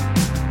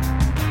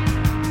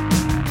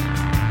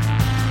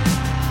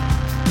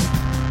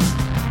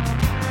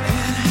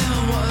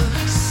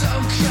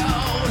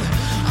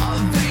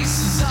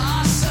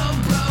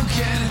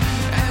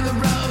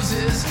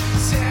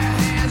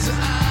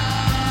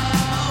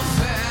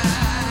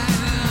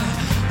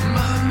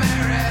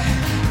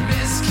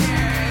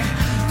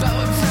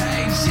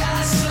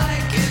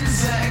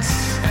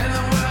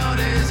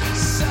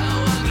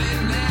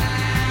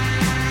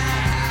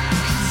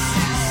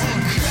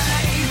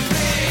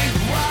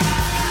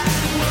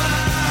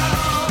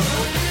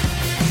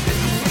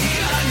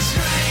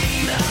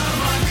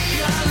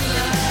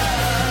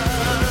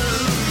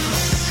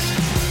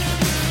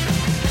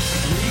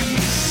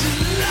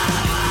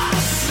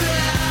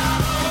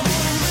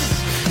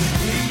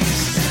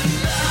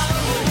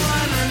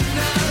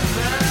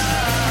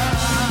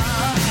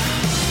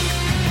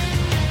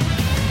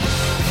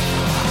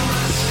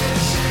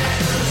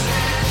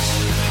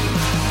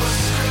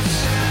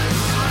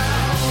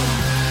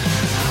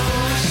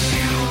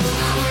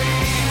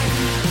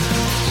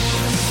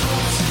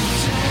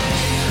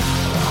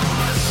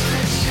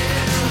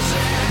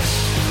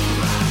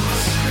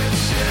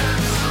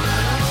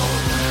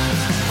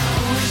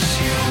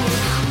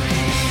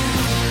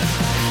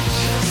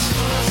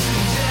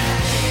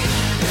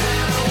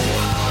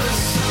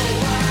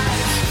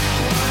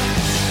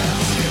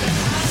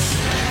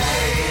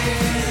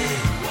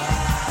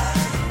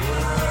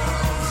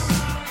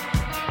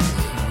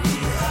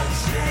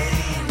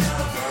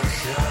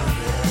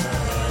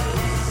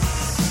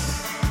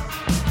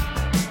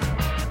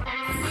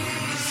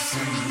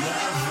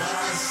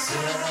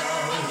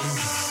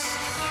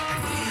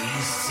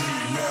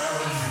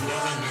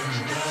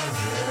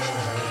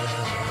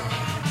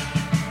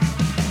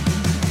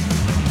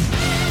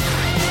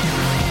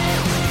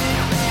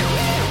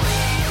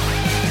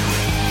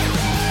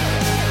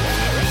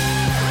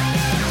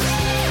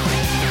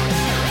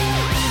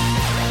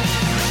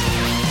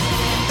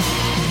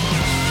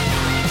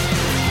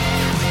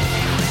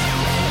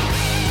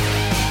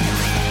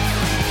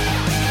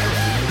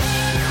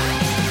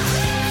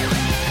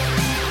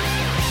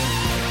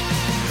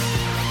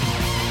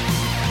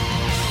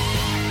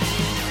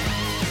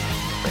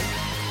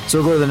So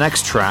we'll go to the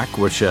next track,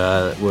 which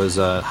was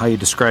how you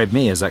described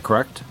me. Is that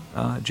correct,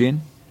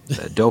 Gene?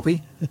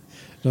 Dopey?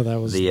 No, that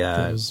was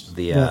it's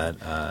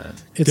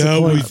a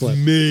coin flip.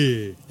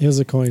 Me. It was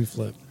a coin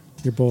flip.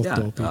 You're both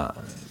dopey.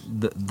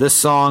 This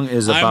song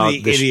is about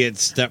I'm the idiot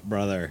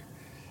stepbrother.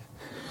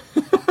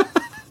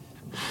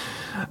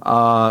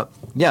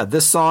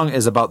 This song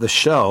is about the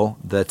show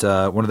that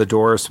one of the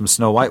Doors from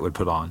Snow White would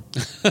put on.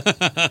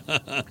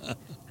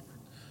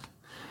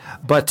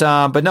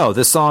 But no,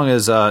 this song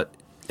is.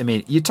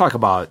 You talk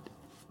about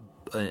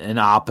an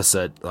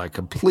opposite, like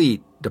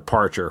complete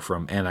departure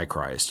from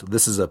Antichrist.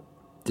 This is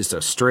just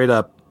a straight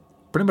up,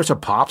 pretty much a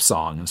pop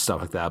song and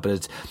stuff like that.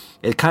 But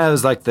it kind of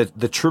is like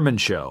the Truman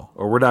Show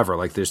or whatever.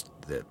 Like there's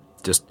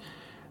just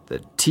the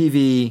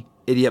TV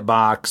idiot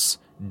box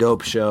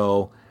dope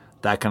show,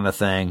 that kind of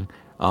thing.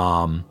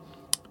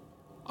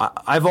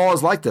 I've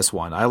always liked this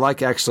one. I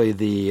like actually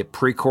the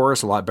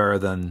pre-chorus a lot better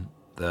than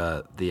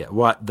the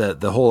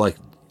whole like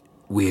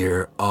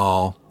we're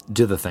all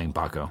do the thing,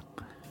 Paco.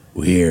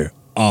 We're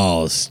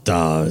all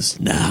stars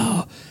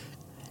now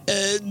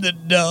in the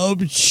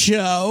dope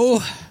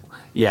show.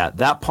 Yeah,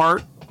 that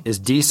part is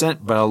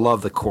decent, but I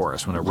love the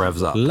chorus when it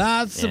revs up.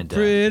 Lots of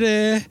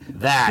pretty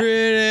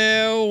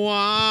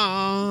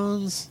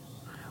ones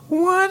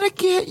wanna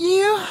get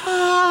you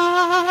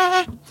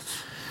high.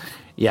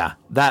 Yeah,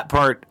 that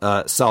part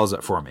sells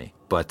it for me.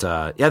 But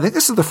I think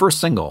this is the first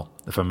single,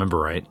 if I remember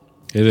right.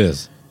 It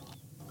is.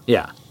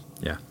 Yeah.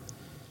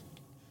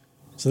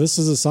 So this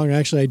is a song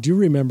actually I do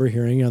remember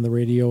hearing on the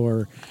radio,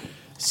 or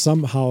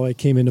somehow it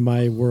came into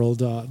my world,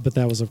 but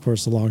that was, of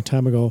course, a long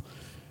time ago.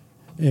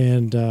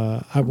 And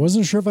I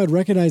wasn't sure if I'd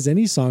recognize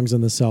any songs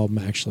on this album,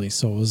 actually.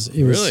 So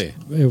it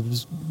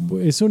was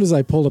as soon as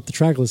I pulled up the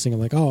track listing, I'm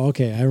like, oh,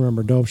 okay, I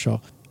remember Dope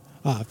Show.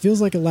 It feels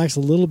like it lacks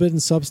a little bit in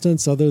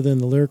substance other than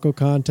the lyrical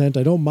content.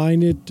 I don't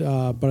mind it,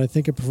 but I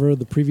think I prefer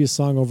the previous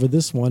song over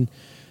this one.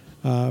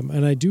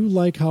 And I do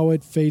like how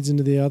it fades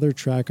into the other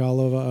track,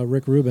 all of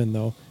Rick Rubin,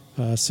 though.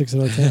 6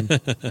 out of 10.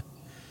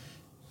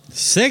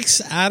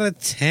 6 out of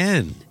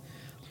 10.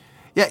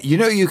 Yeah,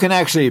 you can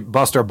actually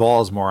bust our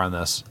balls more on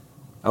this.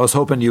 I was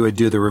hoping you would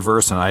do the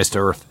reverse on Iced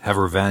Earth, have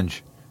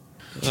revenge.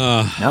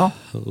 No?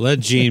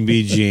 Let Gene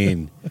be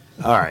Gene.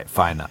 All right,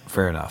 fine.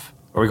 Fair enough.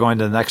 Are we going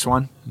to the next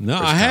one? No,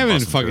 I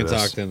haven't fucking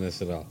talked on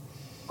this at all.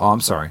 Oh,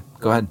 I'm sorry.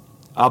 Go ahead.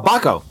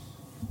 Baco.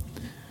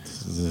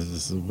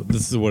 This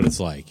is what it's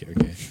like,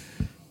 okay?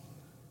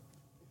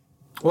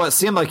 Well, it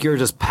seemed like you were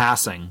just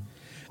passing.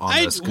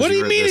 What do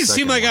you mean it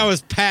seemed like I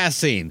was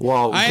passing?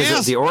 Well, I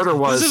asked, the order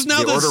was... This is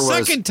now the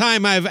second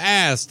time I've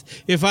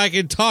asked if I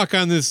could talk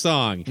on this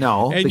song.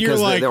 No, and because you're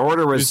like, the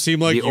order was... It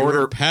seemed like you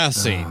were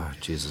passing. Oh,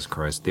 Jesus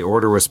Christ. The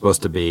order was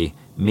supposed to be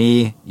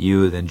me,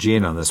 you, then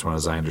Gene on this one,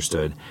 as I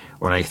understood.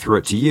 When I threw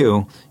it to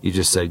you, you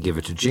just said, give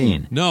it to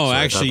Gene. No, so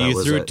actually,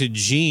 you threw it to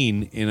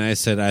Gene, and I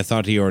said, I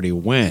thought he already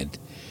went.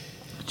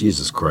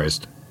 Jesus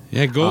Christ.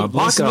 Yeah, go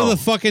listen to the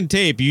fucking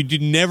tape. You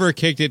never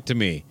kicked it to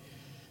me.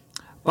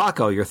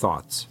 Baco, your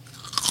thoughts?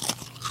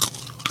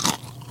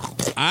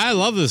 I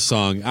love this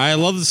song. I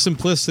love the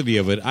simplicity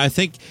of it. I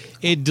think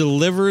it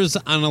delivers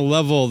on a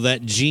level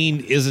that Gene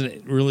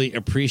isn't really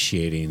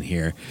appreciating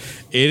here.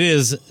 It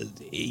is,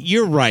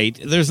 you're right,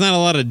 there's not a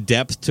lot of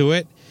depth to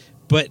it,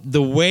 but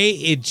the way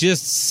it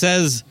just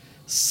says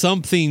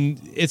something,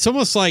 it's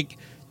almost like,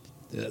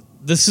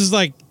 this is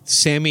like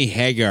Sammy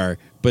Hagar,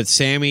 but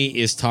Sammy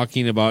is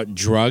talking about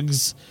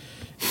drugs,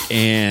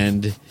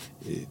 and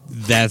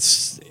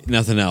that's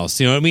nothing else.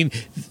 You know what I mean?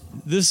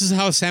 This is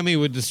how Sammy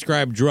would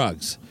describe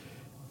drugs.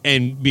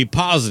 And be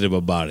positive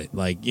about it.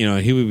 Like,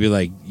 he would be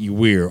like,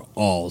 we're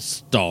all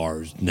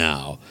stars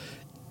now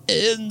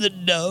in the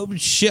Dope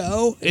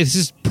Show. It's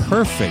just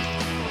perfect.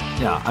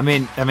 Yeah, I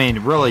mean,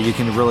 really, you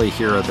can really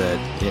hear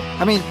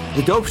that.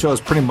 The Dope Show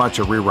is pretty much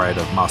a rewrite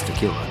of Mas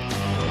Tequila.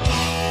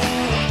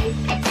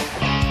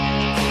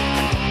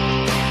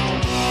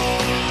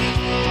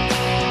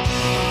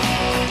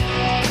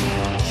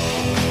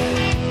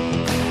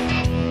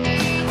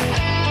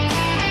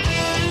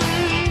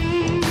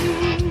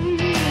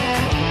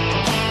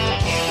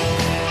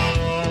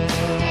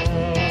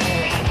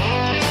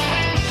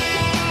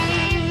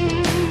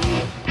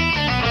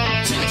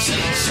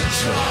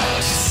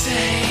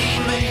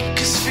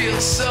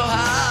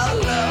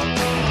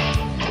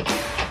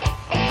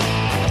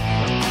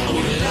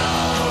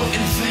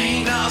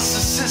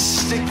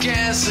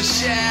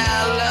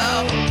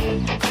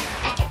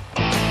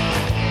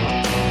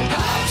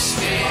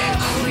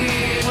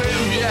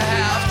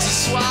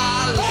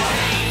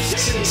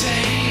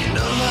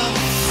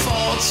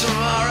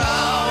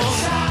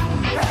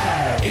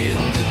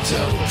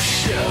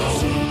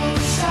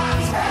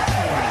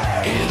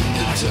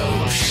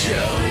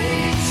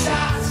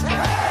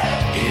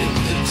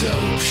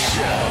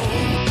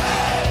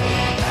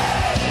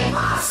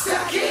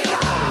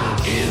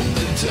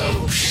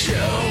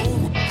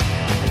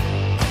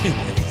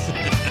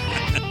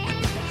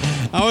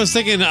 I was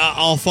thinking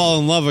I'll fall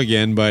in love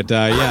again, but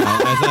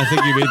I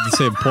think you made the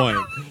same point.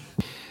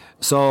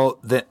 So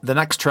the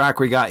next track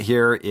we got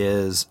here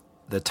is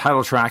the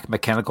title track,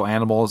 Mechanical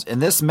Animals,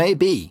 and this might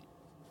be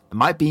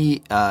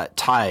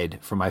tied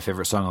for my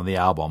favorite song on the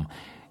album.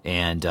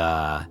 And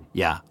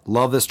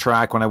love this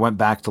track. When I went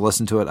back to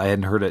listen to it, I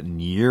hadn't heard it in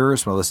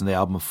years when I listened to the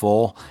album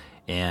full.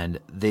 And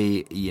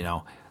the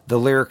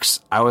lyrics,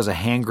 I was a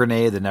hand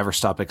grenade that never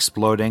stopped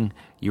exploding.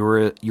 You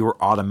were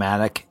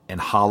automatic and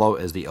hollow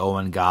as the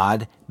Owen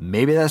God.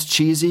 Maybe that's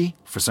cheesy.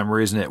 For some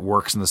reason, it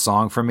works in the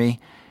song for me.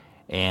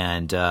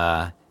 And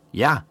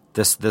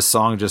this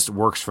song just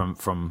works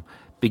from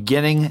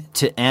beginning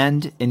to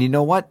end. And you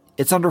know what?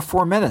 It's under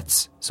 4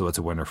 minutes, so it's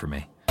a winner for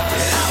me.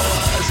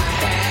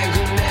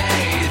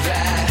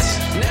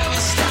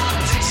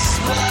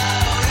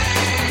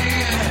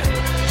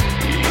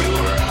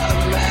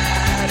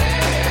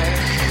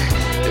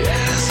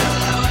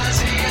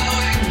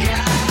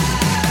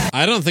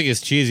 I don't think it's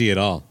cheesy at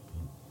all.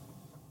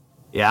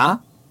 Yeah?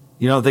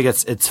 You don't think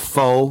it's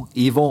faux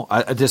evil?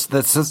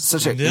 That's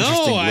such an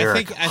interesting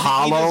lyric. I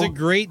think he does a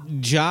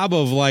great job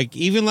of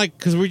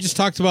because we just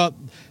talked about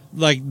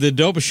like the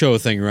Dope Show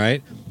thing,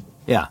 right?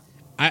 Yeah.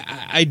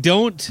 I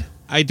don't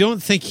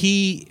think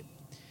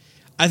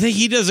I think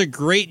he does a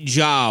great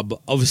job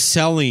of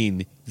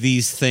selling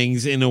these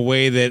things in a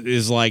way that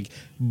is like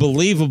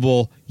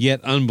believable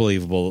yet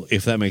unbelievable,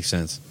 if that makes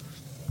sense.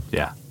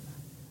 Yeah.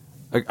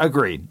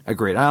 Agreed. I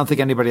don't think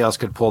anybody else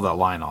could pull that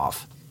line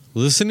off.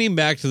 Listening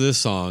back to this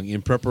song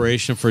in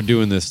preparation for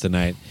doing this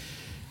tonight,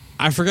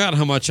 I forgot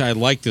how much I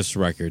like this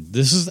record.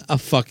 This is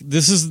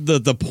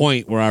the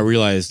point where I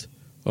realized,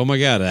 oh my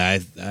God,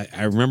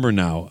 I remember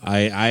now.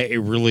 I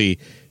really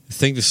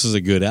think this is a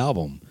good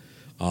album.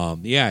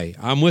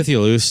 I'm with you,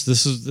 Luce.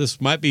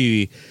 This might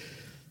be,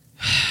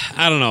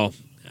 I don't know.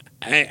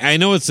 I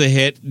know it's a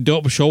hit.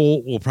 Dope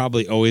Show will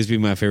probably always be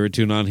my favorite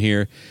tune on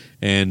here.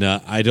 And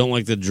I don't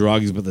like The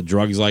Drugs, but The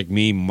Drugs Like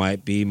Me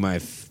might be my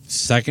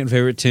second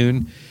favorite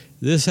tune.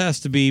 This has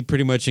to be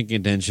pretty much in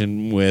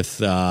contention with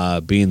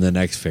being the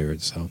next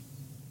favorite. So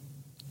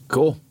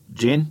cool.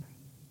 Gene?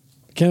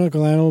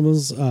 Mechanical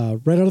Animals,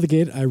 right out of the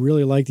gate, I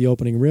really like the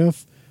opening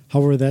riff.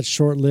 However, that's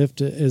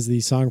short-lived as the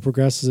song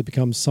progresses. It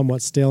becomes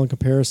somewhat stale in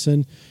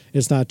comparison.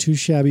 It's not too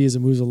shabby as it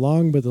moves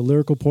along, but the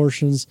lyrical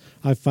portions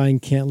I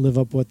find can't live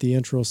up what the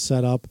intro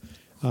set up.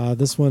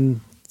 This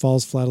one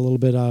falls flat a little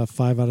bit,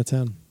 5 out of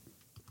 10.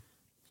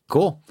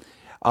 Cool.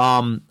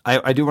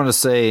 I do want to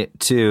say,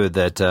 too,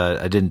 that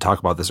I didn't talk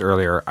about this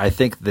earlier. I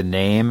think the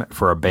name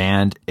for a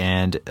band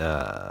and,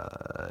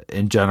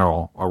 in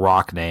general, a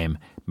rock name,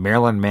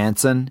 Marilyn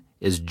Manson,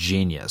 is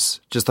genius.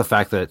 Just the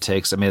fact that it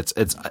takes,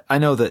 it's I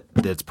know that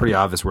it's pretty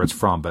obvious where it's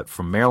from, but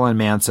from Marilyn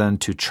Manson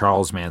to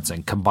Charles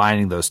Manson,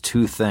 combining those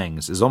two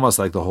things is almost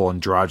like the whole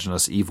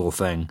androgynous evil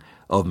thing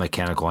of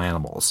Mechanical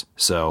Animals.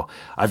 So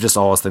I've just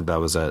always think that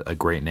was a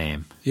great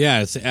name.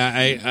 Yeah,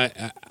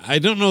 I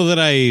don't know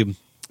that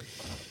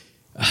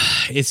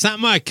it's not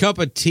my cup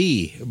of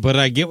tea, but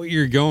I get what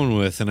you're going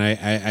with, and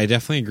I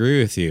definitely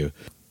agree with you.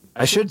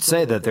 I should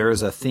say that there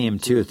is a theme,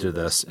 too, to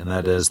this, and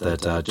that is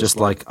that just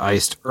like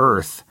Iced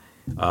Earth,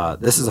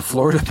 this is a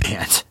Florida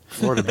band.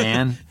 Florida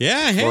band.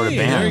 Yeah, Florida hey,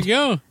 band. there you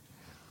go.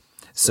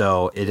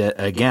 So, it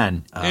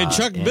again... and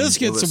Chuck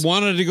Biscuits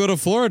wanted to go to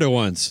Florida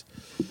once.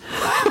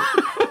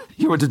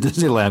 He went to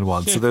Disneyland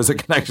once, so there's a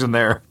connection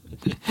there.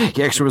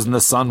 He actually was in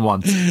the sun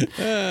once.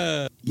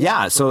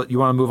 Yeah, so you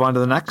want to move on to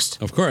the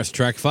next? Of course,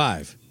 track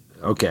 5.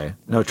 Okay.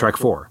 No, track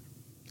 4.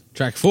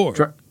 Track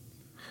 4.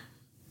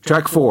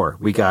 Track 4,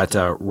 we got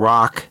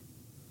Rock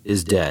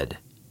is Dead.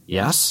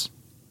 Yes?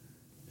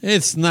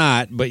 It's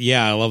not, but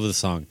yeah, I love the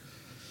song.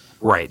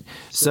 Right.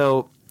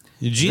 So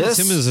Gene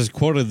Simmons has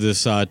quoted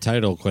this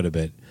title quite a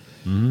bit.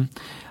 Mm-hmm.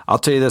 I'll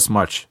tell you this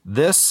much.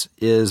 This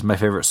is my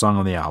favorite song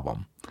on the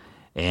album.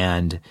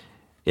 And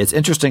it's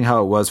interesting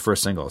how it was for a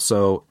single.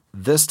 So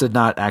this did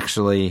not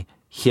actually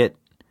hit,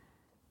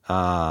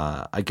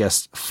 I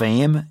guess,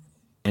 fame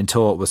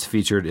until it was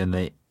featured in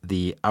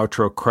the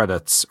outro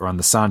credits or on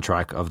the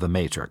soundtrack of The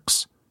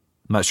Matrix.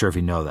 I'm not sure if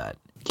you know that.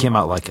 It came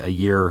out like a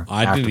year after the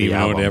album. I didn't even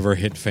know it ever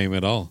hit fame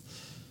at all.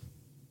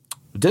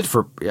 It did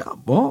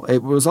well,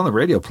 it was on the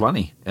radio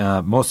plenty,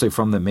 mostly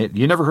from the...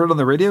 You never heard it on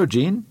the radio,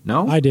 Gene?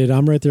 No? I did.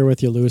 I'm right there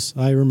with you, Luce.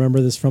 I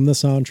remember this from the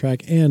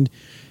soundtrack and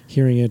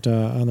hearing it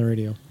on the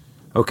radio.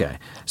 Okay.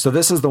 So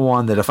this is the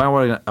one that if I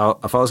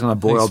was going to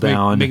boil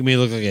down... Make me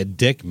look like a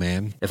dick,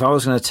 man. If I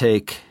was going to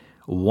take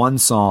one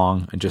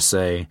song and just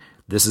say,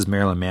 this is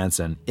Marilyn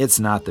Manson, it's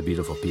not The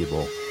Beautiful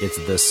People. It's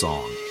this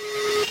song.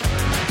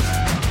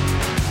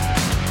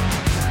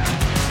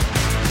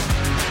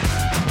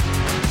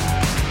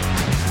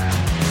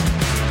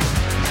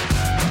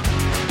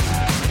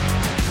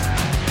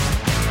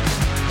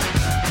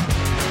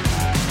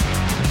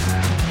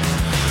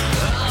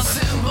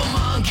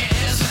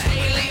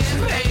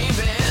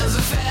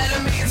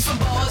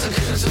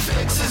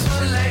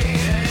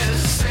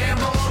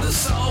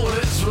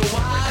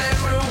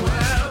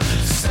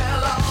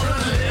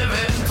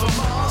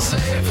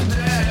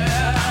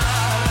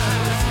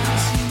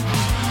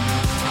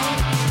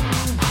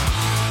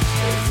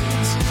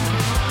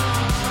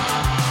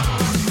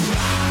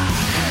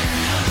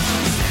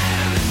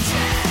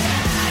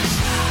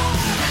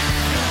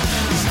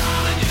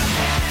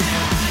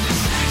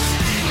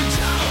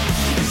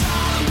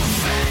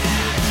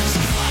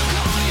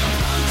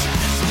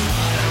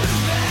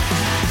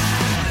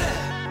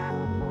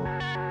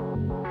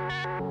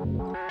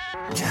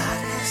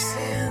 God is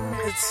in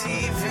the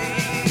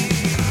TV.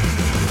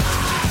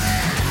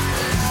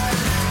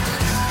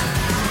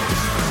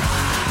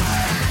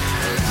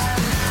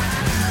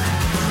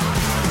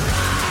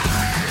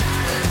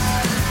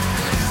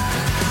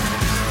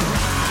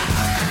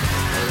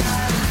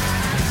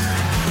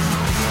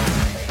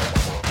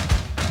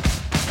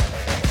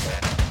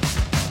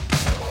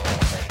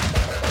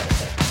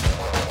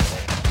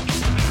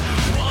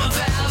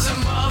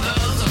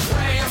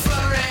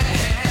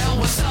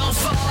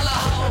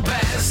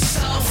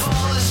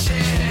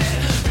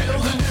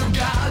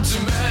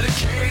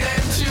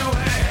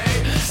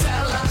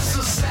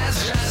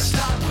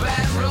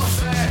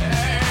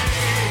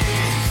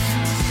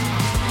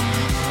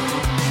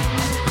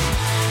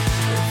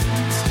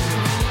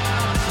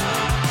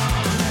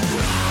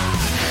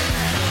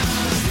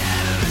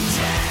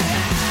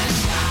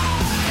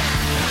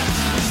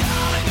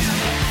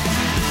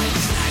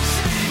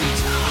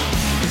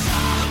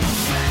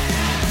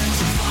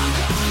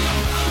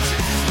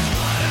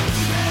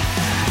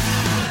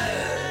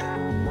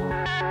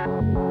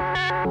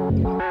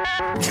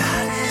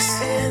 God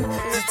is in the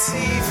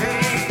TV.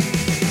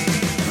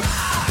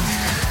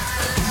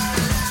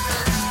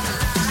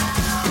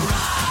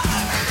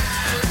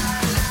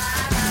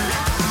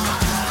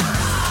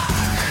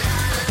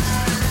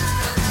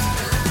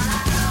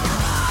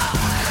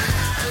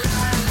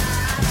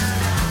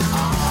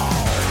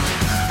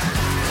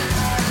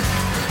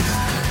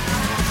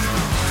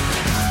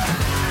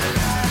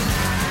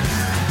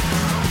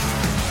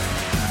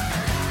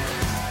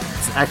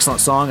 It's an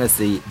excellent song. It's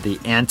the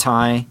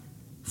anti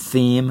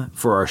theme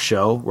for our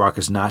show. Rock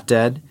is not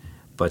dead,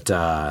 but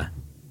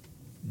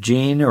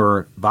Gene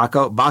or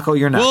Baco,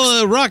 you're next.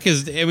 Well, rock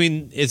is. I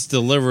mean, it's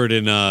delivered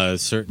in a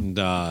certain.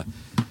 I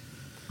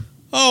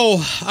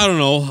don't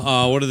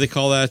know. What do they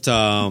call that?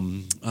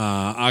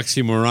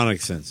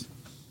 Oxymoronic sense.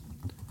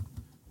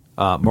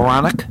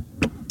 Moronic.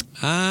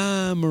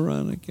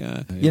 Moronic.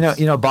 Yes. You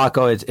know,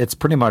 Baco. It's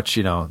pretty much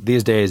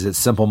these days it's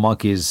simple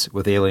monkeys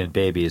with alien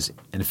babies,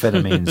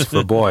 amphetamines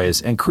for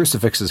boys, and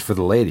crucifixes for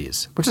the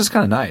ladies, which is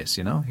kind of nice.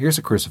 Here's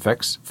a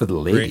crucifix for the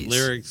ladies. Great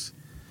lyrics.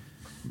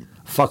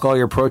 Fuck all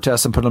your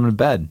protests and put them in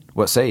bed.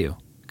 What say you?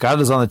 God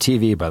is on the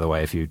TV, by the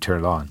way, if you turn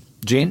it on.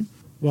 Gene?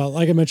 Well,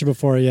 like I mentioned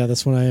before, yeah,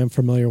 this one I am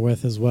familiar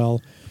with as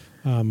well.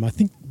 I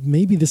think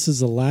maybe this is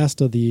the last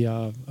of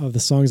the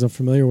songs I'm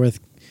familiar with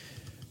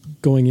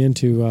going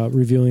into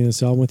reviewing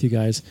this album with you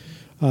guys.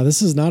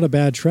 This is not a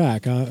bad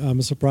track.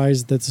 I'm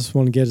surprised that this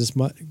one gets as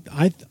much.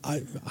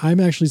 I'm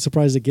actually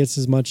surprised it gets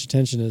as much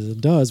attention as it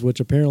does,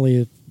 which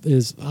apparently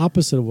is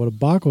opposite of what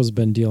Baco's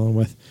been dealing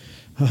with.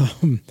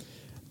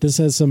 This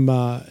has some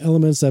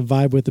elements that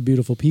vibe with the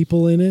beautiful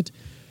people in it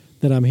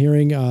that I'm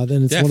hearing.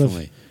 Then it's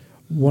Definitely.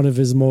 one of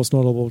his most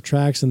notable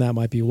tracks, and that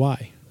might be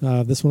why.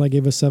 This one I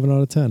gave a 7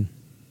 out of 10.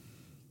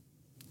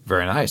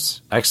 Very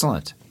nice.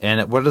 Excellent.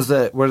 And what is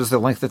the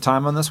length of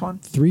time on this one?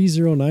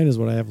 309 is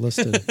what I have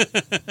listed.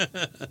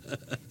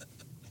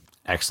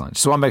 Excellent.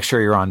 Just want to make sure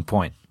you're on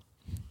point.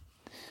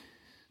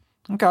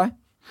 Okay.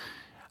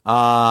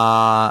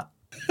 I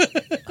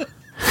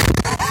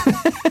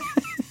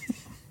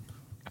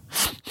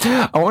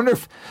wonder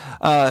if,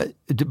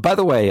 by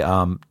the way,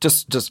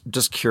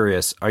 just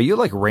curious, are you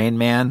like Rain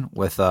Man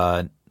with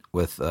the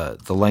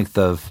length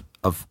of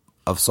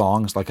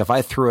songs? Like if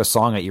I threw a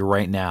song at you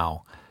right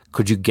now,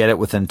 could you get it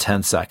within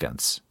 10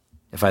 seconds?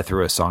 If I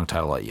threw a song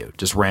title at you,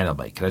 just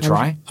randomly, can I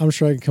try? I'm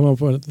sure I can come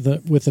up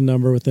with a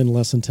number within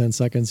less than 10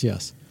 seconds.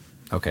 Yes.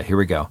 Okay, here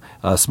we go.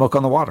 Smoke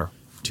on the Water.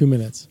 2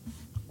 minutes.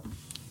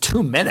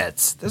 2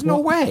 minutes? There's no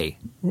way.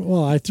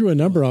 Well, I threw a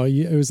number out.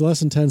 It was less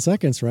than 10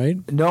 seconds, right?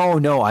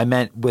 No, I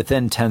meant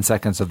within 10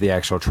 seconds of the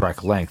actual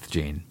track length,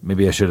 Gene.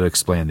 Maybe I should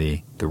explain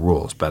the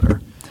rules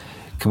better.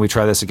 Can we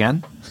try this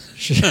again?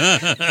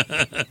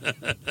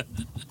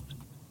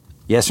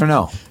 Yes or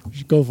no?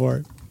 Go for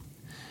it.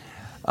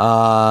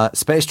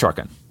 Space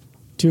trucking.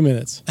 2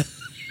 minutes.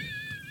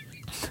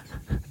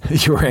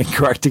 You were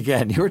incorrect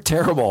again. You were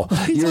terrible.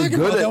 You're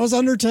good. That was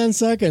under 10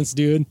 seconds,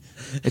 dude.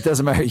 It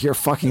doesn't matter. You're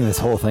fucking this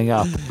whole thing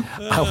up.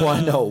 I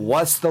want to know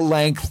what's the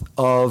length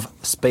of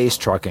Space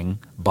Trucking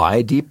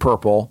by Deep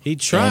Purple. He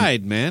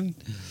tried, man.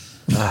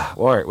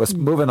 All right, let's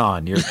moving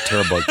on. You're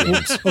terrible at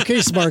games.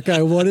 Okay, smart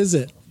guy. What is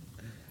it?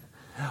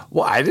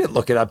 Well, I didn't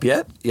look it up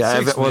yet. Yeah, I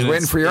was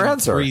waiting for your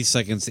answer. 3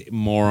 seconds,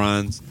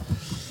 morons.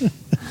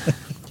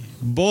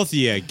 Both of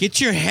you, get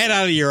your head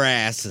out of your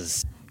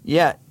asses.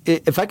 Yeah,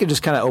 if I could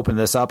just kind of open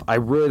this up, I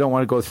really don't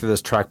want to go through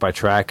this track by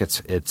track. It's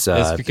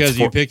because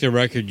you picked a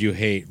record you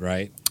hate,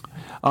 right?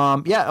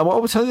 Yeah, well, I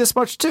will tell you this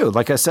much too.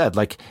 Like I said,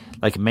 like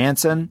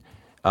Manson,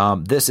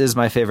 this is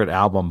my favorite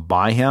album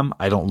by him.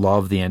 I don't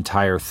love the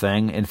entire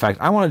thing. In fact,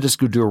 I want to just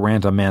go do a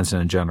rant on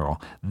Manson in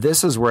general.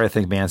 This is where I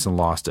think Manson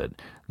lost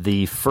it.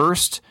 The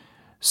first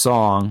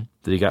song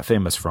that he got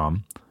famous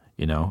from,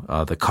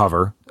 the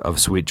cover of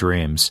Sweet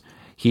Dreams,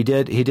 he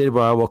did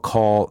what I will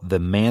call the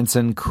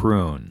Manson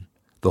croon.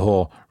 The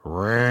whole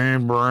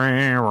rain,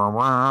 rain, wah,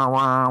 wah,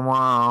 wah,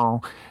 wah.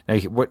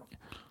 Now,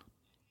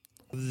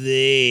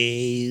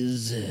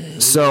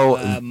 These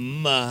So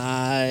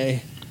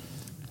my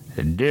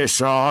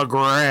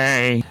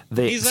disagree.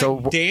 He's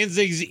like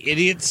Danzig's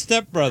idiot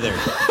stepbrother.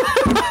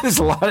 There's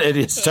a lot of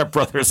idiot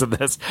stepbrothers in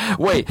this.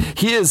 Wait,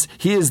 he is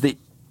the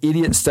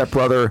idiot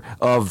stepbrother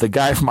of the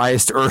guy from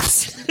Iced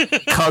Earth's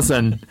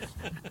cousin,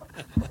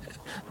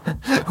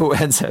 who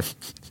ends up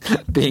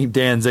being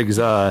Danzig's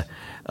I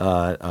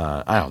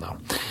don't know.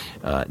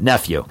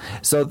 Nephew.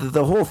 So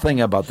the whole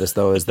thing about this,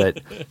 though, is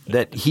that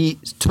he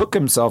took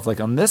himself, like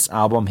on this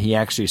album, he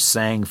actually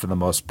sang for the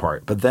most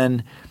part. But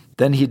then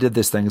he did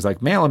this things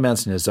like Marilyn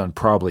Manson has done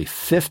probably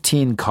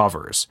 15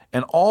 covers,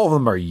 and all of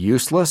them are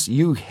useless.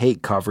 You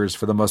hate covers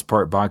for the most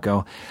part,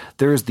 Baco.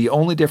 There's the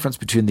only difference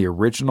between the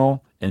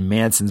original and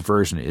Manson's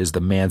version is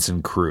the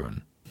Manson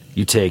croon.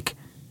 You take...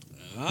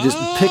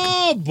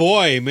 Oh,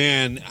 boy,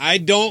 man. I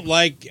don't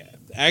like...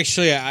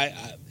 Actually, I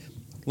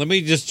let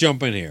me just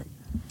jump in here.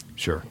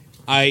 Sure.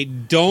 I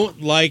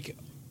don't like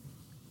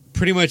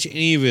pretty much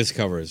any of his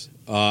covers.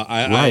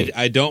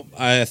 I don't.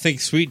 I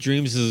think "Sweet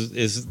Dreams"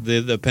 is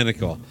the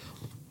pinnacle,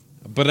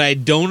 but I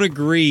don't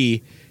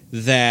agree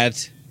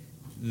that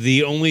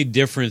the only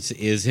difference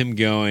is him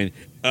going,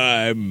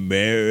 "I'm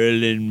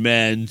Marilyn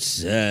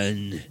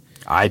Manson."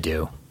 I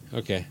do.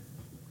 Okay.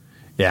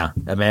 Yeah,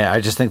 I mean, I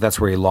just think that's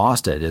where he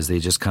lost it. Is he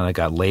just kind of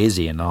got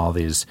lazy in all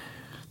these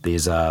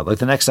like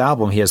the next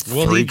album he has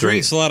Well, three he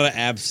drinks a lot of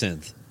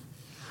absinthe.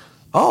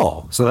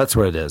 Oh, so that's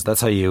what it is. That's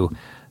how you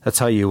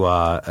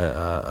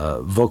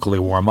vocally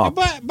warm up.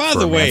 By for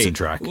the a way, Manson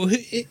track.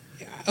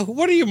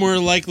 What are you more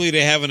likely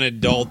to have an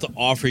adult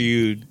offer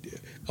you,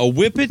 a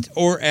whippet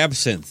or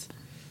absinthe?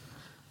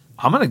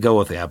 I'm gonna go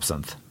with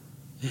absinthe.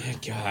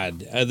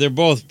 God, they're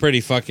both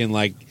pretty fucking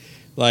like,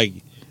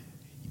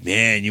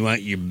 man, you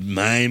want your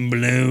mind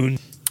blown?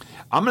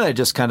 I'm gonna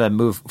just kind of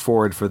move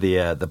forward for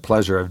the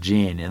pleasure of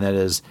Gene, and that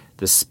is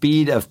The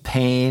Speed of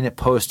Pain,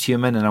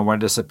 Posthuman, and I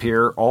Want to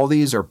Disappear. All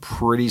these are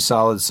pretty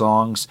solid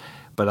songs,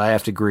 but I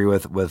have to agree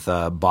with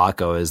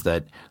Baco is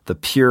that the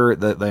pure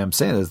that I'm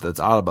saying is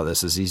that's odd about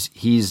this is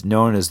he's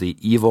known as the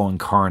evil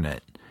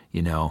incarnate,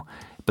 you know.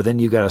 But then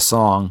you got a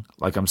song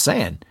like I'm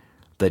saying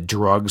that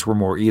drugs were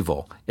more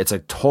evil. It's a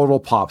total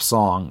pop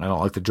song. I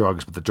don't like the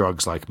drugs, but the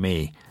drugs like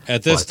me.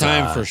 At this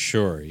time, for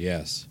sure,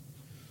 yes.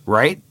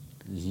 Right?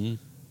 Mm-hmm.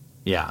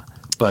 Yeah.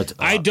 But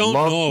I don't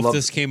know if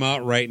this came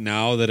out right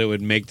now that it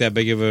would make that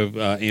big of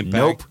a impact.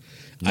 Nope.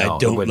 I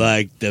don't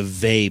like the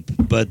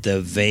vape, but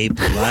the vape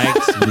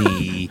likes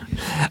me.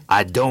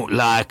 I don't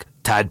like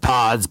Tide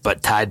Pods,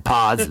 but Tide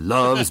Pods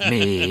loves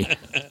me.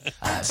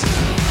 I don't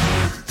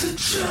like the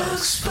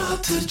drugs,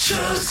 but the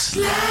drugs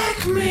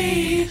like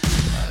me.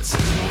 I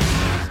don't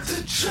like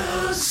the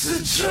drugs, the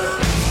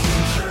drugs.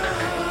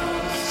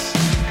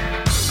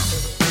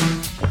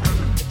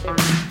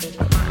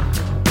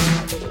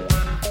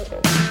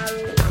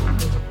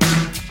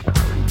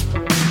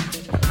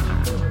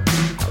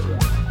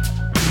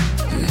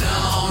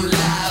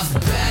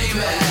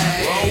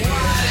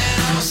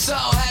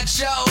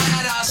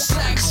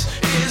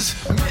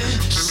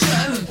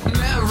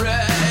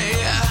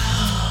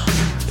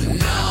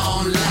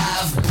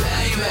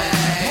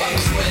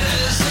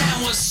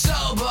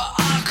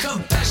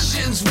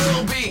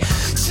 Will be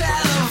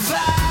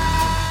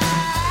televised.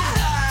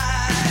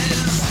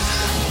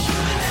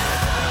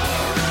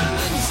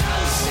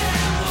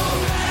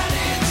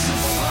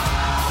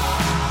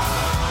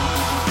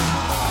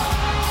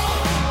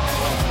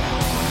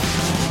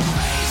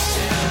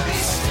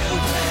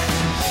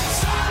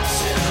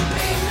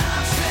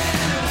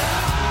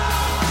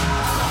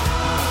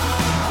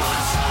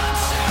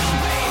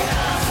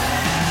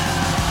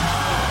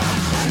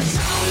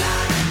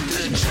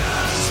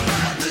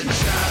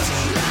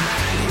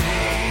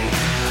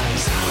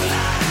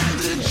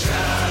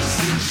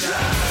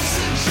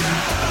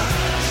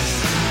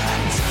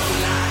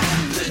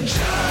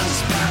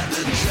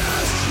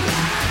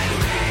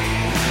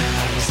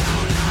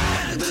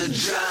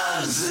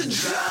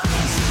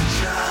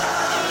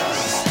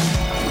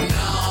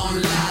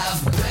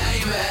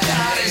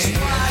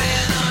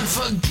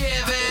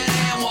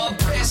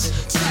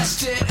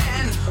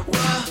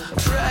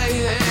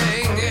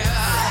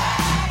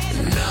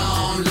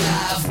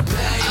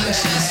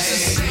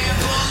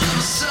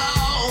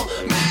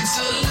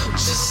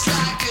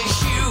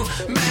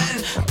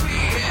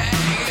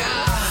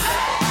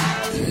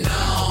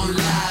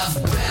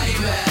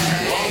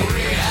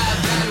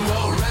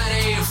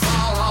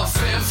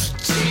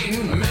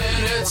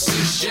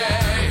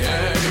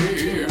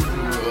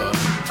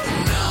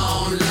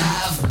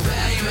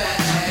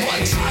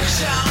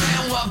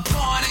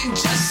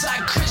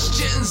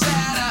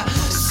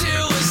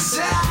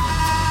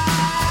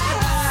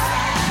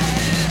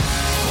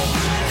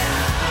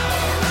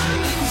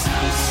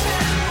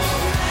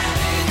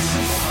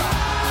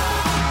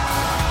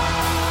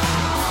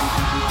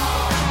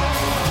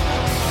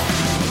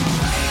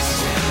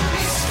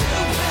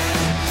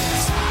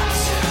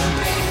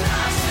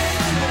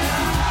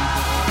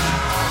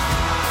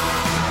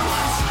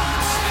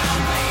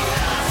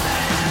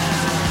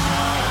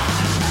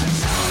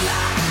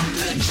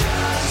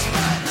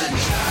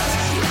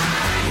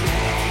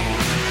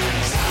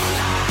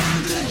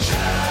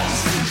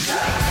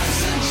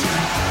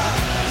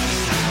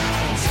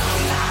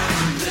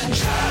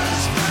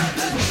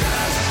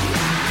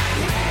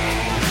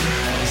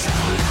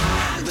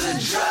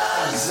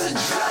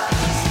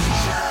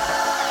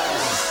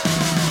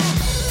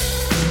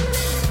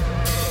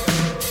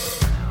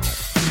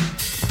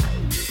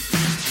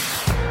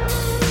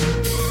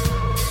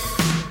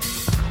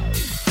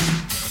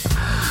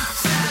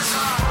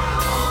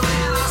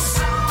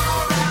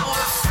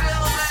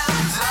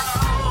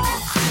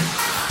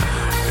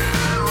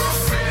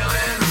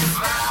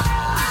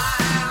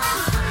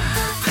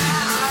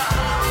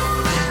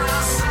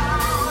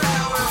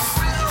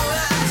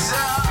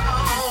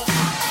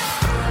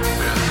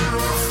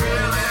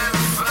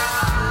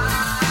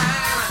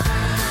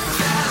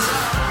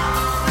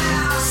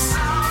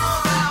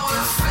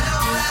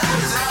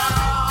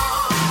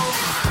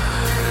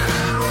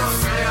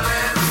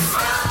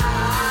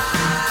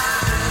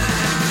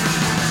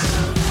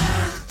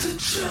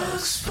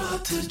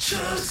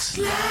 drugs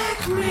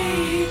like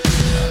me.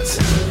 Don't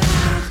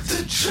like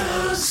the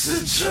drugs,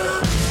 the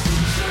drugs.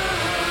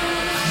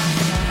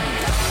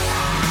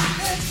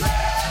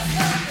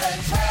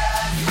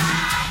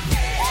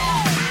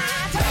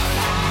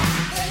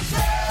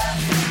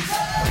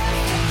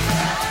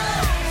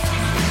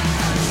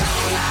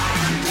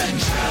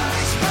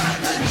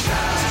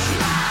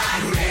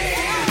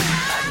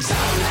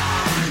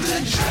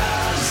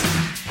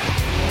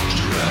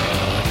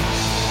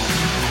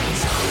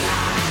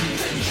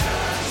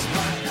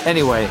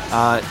 Anyway,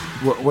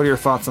 what are your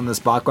thoughts on this,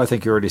 Baco? I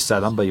think you already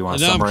said them, but you want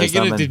to summarize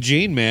them? I'm kicking it to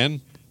Gene,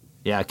 man.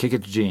 Yeah, kick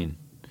it to Gene.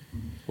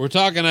 We're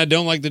talking I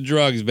don't like the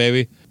drugs,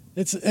 baby.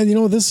 And you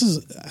know, this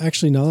is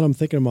actually, now that I'm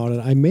thinking about it,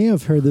 I may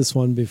have heard this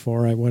one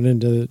before I went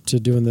into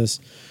doing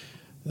this.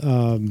 You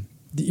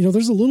know,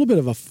 there's a little bit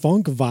of a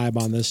funk vibe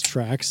on this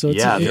track. So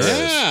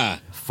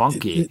it's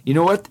funky. You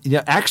know what?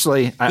 Yeah,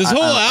 actually, this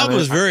whole album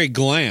is very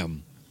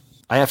glam.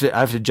 I have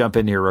to jump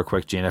in here real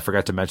quick, Gene. I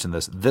forgot to mention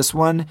this. This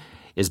one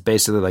is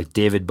basically like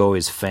David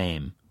Bowie's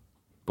Fame,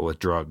 but with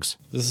drugs.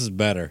 This is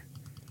better.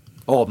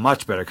 Oh,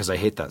 much better, because I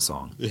hate that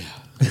song. Yeah.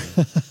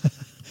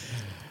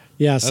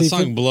 Yeah, that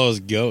song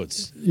blows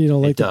goats. You know,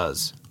 like it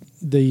does.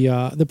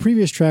 The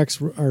previous tracks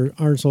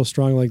aren't so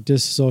strong, like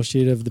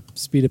Dissociative, The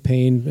Speed of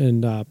Pain,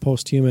 and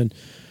Posthuman,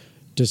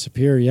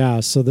 Disappear. Yeah,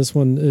 so this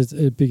one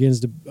it begins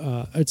to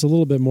it's a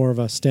little bit more of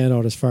a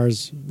standout as far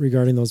as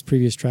regarding those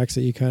previous tracks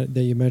that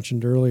you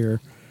mentioned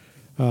earlier.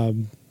 But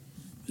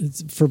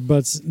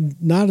it's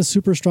not as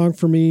super strong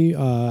for me.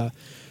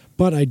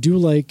 But I do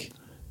like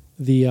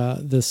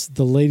the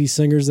lady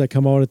singers that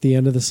come out at the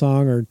end of the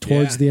song or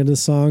towards the end of the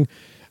song.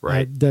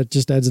 Right. That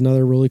just adds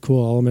another really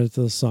cool element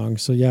to the song.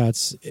 So yeah,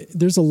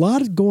 there's a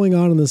lot going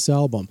on in this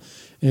album,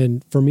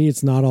 and for me,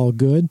 it's not all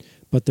good.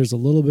 But there's a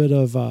little bit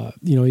of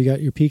you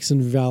got your peaks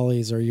and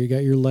valleys, or you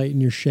got your light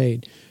and your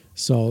shade.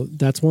 So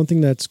that's one thing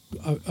that's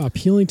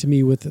appealing to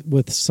me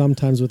with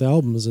sometimes with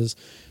albums is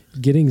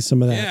getting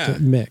some of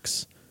that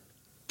mix.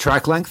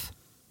 Track length?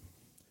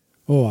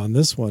 Oh, on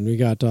this one, we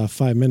got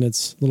 5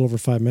 minutes, a little over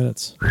 5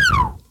 minutes.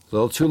 A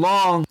little too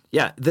long.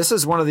 Yeah, this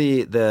is one of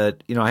the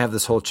I have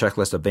this whole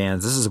checklist of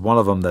bands. This is one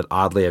of them that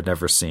oddly I've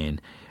never seen.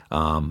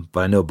 But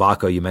I know,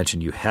 Baco, you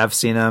mentioned you have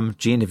seen them.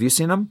 Gene, have you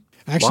seen them?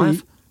 Actually,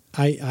 live?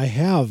 I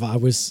have.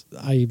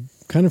 I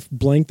kind of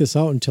blanked this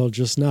out until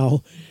just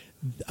now.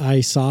 I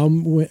saw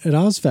them at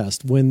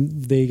Ozfest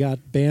when they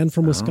got banned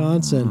from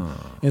Wisconsin,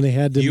 and they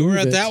had to. You move were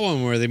at it. that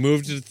one where they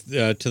moved to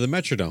the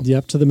Metrodome.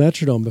 Yep, to the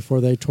Metrodome before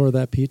they tore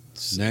that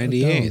piece.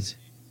 98.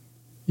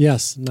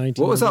 Yes,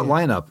 19. What was that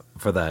lineup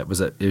for that? It was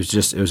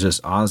just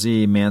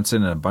Ozzy,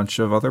 Manson, and a bunch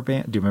of other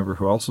bands. Do you remember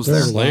who else was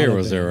there? Slayer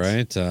was there,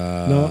 right?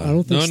 No, I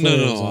don't think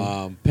Slayer was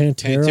on.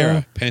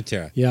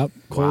 Pantera. Yep.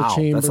 Wow,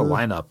 Chamber. that's a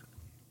lineup.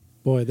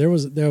 Boy, there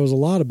was a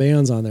lot of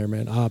bands on there,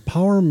 man.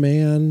 Power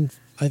Man.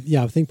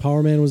 I think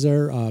Power Man was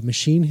there.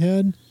 Machine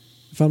Head,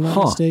 if I'm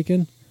not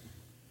mistaken.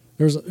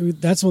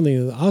 That's one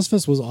thing.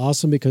 Ozfest was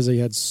awesome because they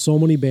had so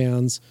many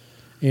bands,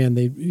 and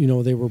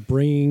they were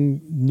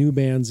bringing new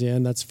bands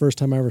in. That's the first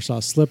time I ever saw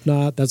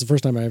Slipknot. That's the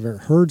first time I ever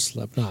heard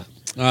Slipknot.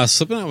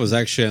 Slipknot was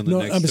actually on the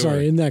next tour. I'm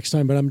sorry, next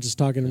time, but I'm just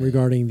talking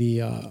regarding the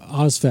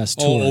Ozfest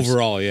tours. Oh,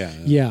 overall, yeah.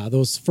 Yeah,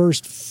 those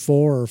first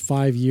 4 or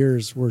 5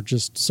 years were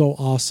just so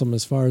awesome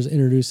as far as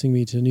introducing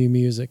me to new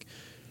music.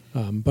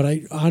 But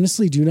I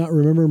honestly do not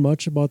remember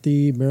much about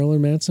the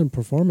Marilyn Manson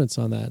performance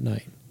on that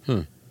night.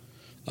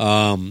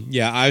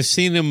 Yeah, I've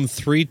seen him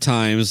 3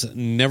 times,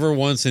 never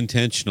once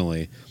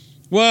intentionally.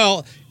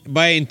 Well,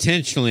 by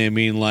intentionally, I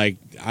mean like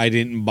I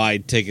didn't buy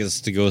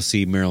tickets to go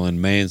see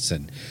Marilyn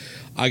Manson.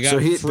 I got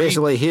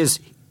basically he is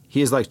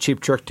like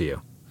Cheap Trick to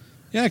you.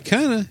 Yeah,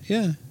 kind of.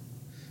 Yeah.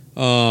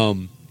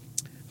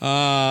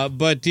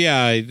 But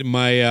yeah,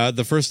 my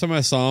the first time I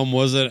saw him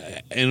was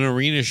at an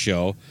arena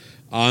show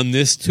on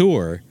this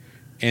tour.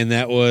 And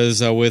that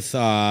was with,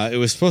 it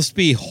was supposed to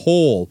be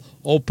Hole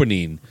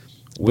opening,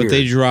 but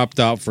they dropped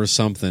out for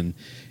something.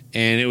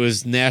 And it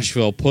was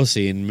Nashville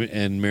Pussy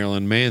and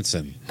Marilyn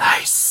Manson.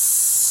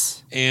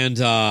 Nice. And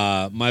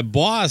my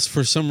boss,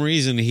 for some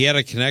reason, he had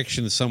a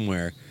connection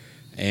somewhere.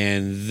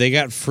 And they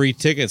got free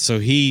tickets. So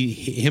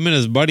him and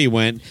his buddy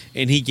went,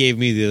 and he gave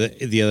me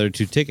the other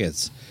 2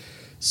 tickets.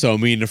 So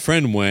me and a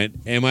friend went,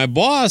 and my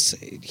boss,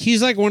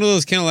 he's like one of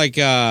those kind of like,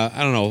 I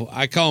don't know,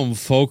 I call them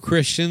faux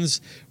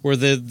Christians, where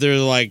they're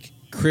like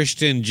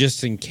Christian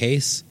just in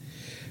case.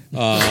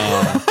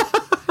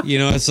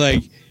 It's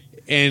like,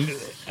 and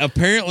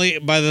apparently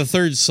by the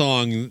 3rd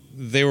song,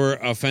 they were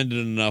offended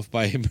enough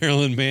by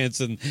Marilyn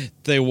Manson,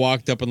 they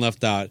walked up and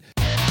left out.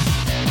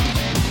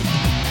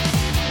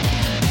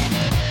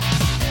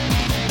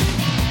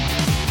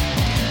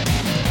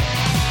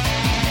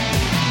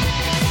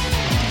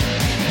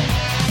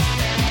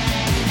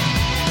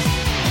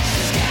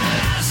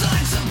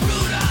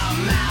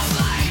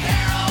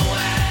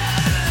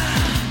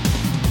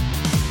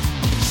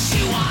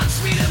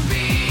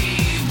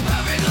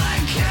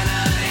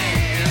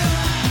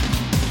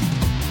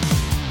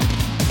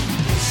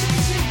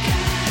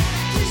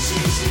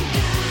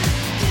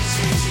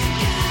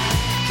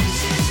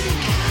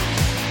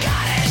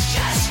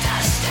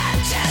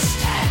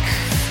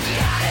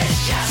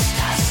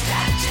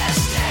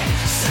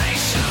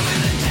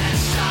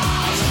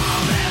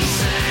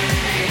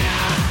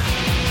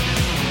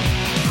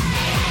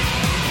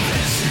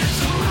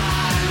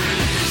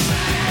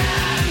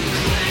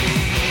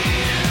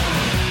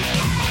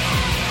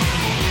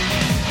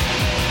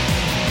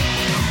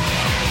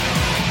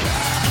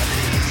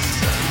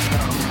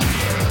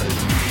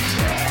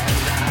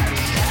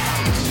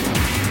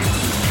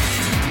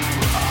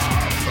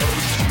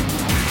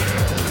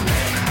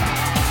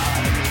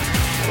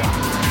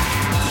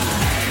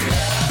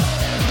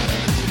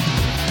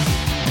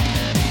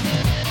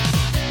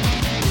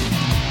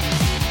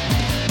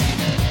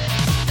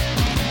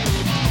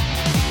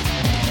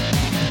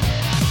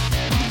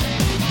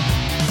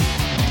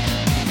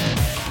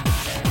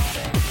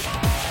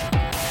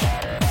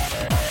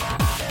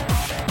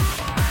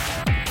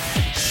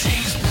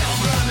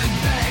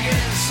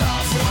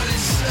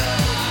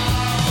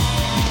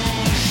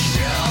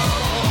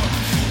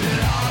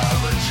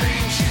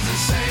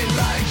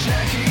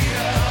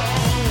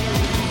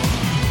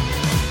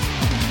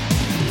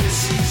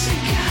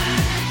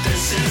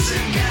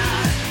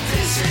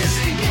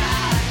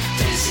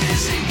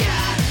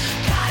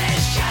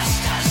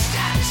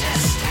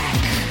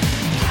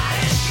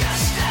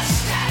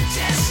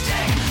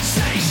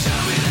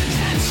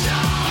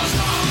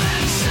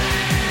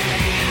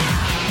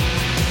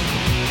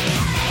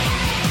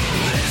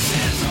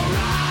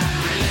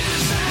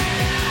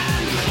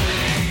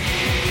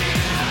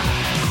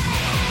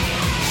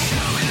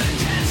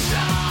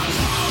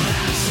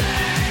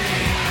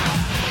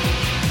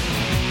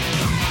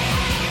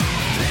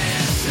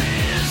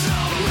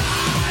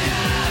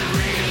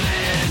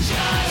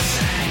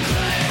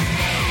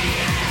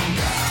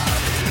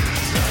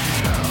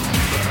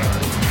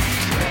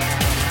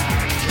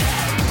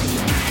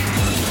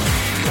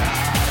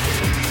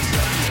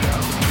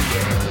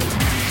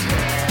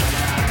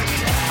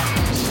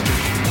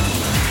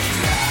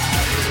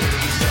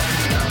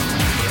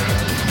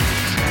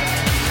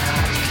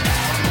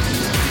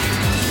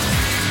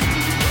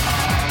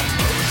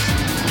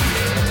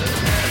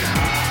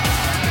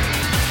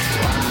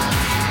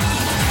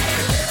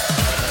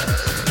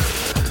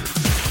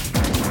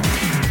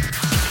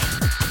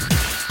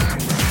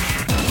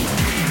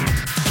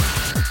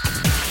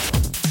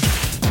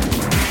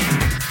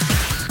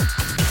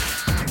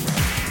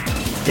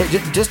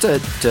 Just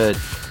to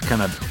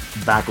kind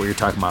of back what you're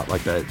talking about,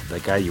 like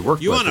the guy you worked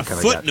with. You want to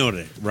footnote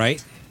it,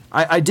 right?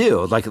 I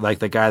do. Like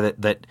the guy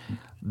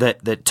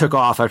that took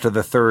off after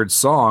the third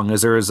song.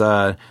 Is there was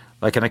an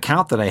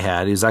account that I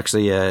had. He was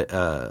actually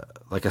a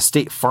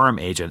State Farm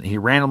agent. He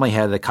randomly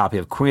had a copy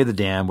of Queen of the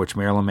Damned, which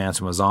Marilyn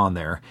Manson was on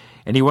there,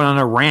 and he went on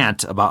a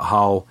rant about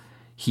how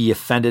he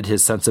offended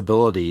his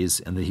sensibilities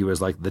and that he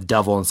was like the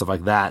devil and stuff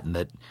like that, and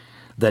that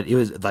it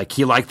was like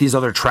he liked these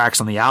other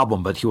tracks on the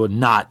album, but he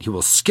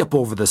will skip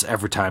over this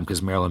every time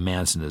because Marilyn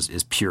Manson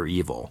is pure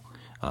evil.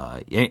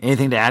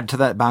 Anything to add to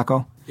that,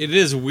 Baco? It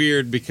is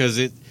weird because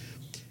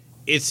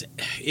it's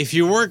if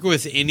you work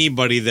with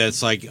anybody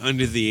that's like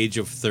under the age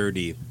of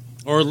 30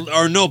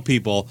 or know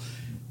people,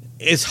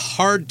 it's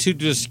hard to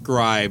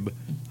describe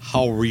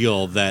how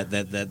real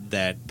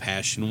that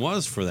passion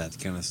was for that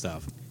kind of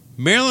stuff.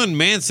 Marilyn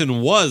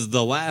Manson was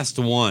the last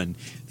one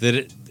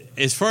that,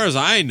 as far as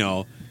I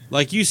know,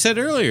 like you said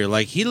earlier,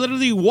 like he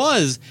literally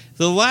was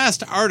the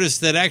last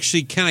artist that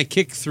actually kind of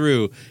kicked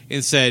through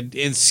and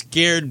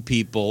scared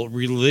people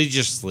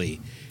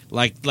religiously,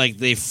 like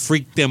they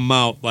freaked them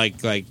out,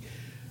 like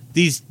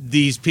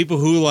these people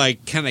who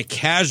like kind of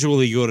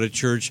casually go to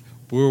church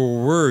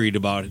were worried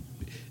about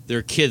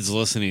their kids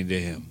listening to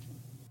him.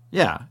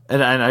 Yeah,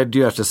 and I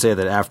do have to say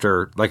that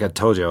after, like I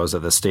told you, I was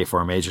at the State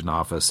Farm agent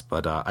office,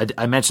 but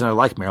I mentioned I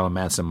like Marilyn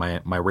Manson.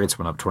 My rates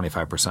went up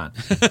 25%.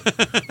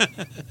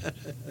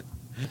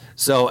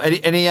 So,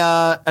 any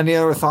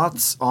other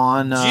thoughts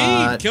on?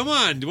 Gene, come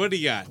on, what do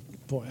you got?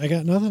 Boy, I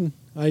got nothing.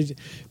 I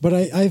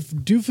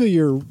do feel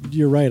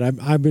you're right.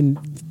 I've been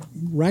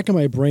racking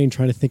my brain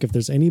trying to think if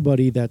there's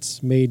anybody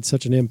that's made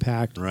such an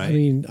impact. Right. I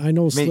mean, I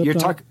know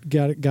Slipknot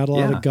got a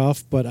lot of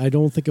guff, but I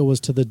don't think it was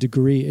to the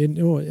degree.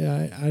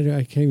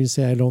 I can't even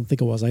say I don't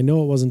think it was. I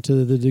know it wasn't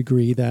to the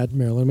degree that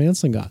Marilyn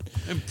Manson got.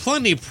 And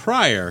plenty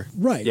prior.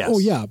 Right. Yes. Oh,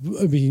 yeah.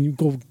 I mean, you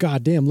go,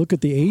 goddamn, look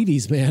at the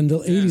 80s, man. The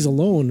 80s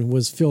alone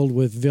was filled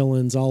with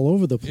villains all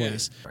over the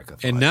place. Yeah.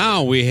 And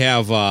now we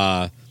have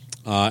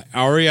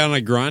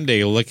Ariana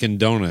Grande licking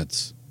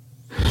donuts.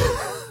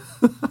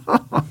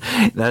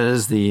 That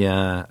is the,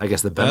 I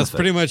guess, the benefit. That's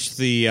pretty much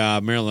the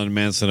Marilyn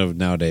Manson of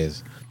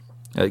nowadays.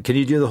 Can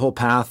you do the whole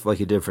path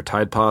like you did for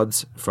Tide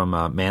Pods from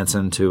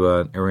Manson to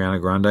Ariana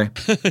Grande?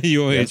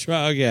 You want to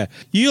try? Okay.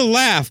 You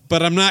laugh,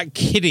 but I'm not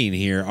kidding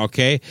here,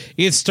 okay?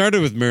 It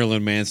started with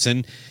Marilyn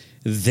Manson,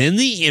 then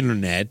the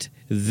internet,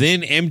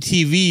 then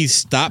MTV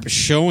stopped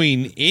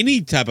showing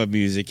any type of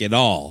music at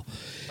all.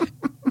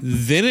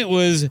 Then it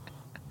was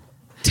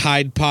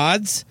Tide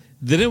Pods.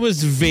 Then it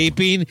was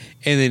vaping,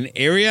 and then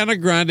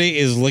Ariana Grande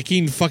is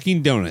licking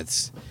fucking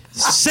donuts.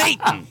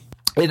 Satan!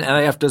 And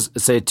I have to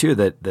say, too,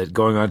 that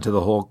going on to the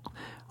whole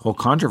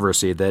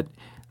controversy, that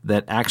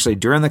actually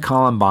during the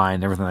Columbine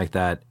and everything like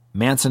that,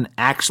 Manson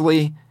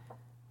actually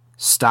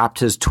stopped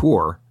his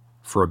tour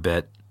for a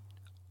bit.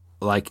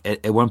 Like,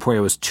 at one point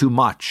it was too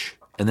much,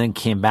 and then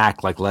came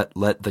back, like,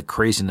 let the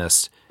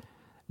craziness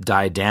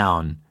die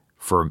down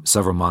for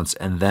several months,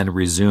 and then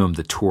resumed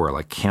the tour,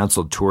 like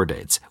canceled tour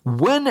dates.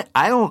 When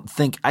I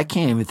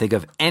can't even think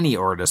of any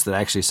artist that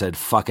actually said,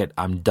 fuck it,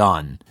 I'm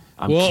done.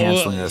 I'm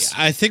canceling this.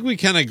 I think we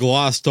kind of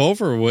glossed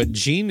over what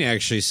Gene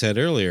actually said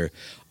earlier.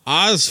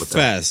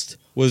 Ozfest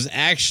was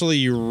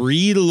actually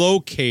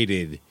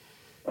relocated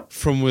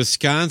from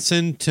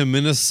Wisconsin to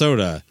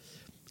Minnesota.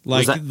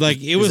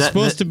 It was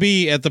supposed to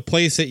be at the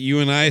place that you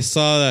and I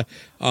saw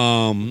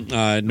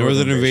the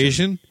Northern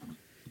Invasion.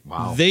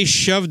 Wow. They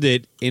shoved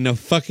it in a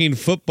fucking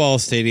football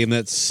stadium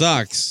that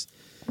sucks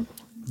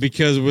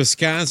because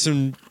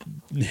Wisconsin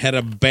had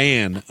a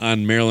ban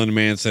on Marilyn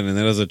Manson, and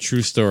that is a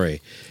true story.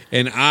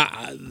 And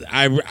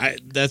I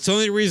that's the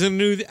only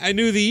reason I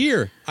knew the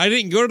year. I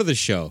didn't go to the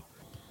show.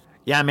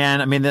 Yeah,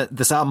 man. I mean,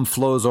 this album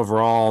flows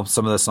overall.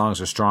 Some of the songs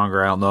are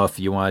stronger. I don't know if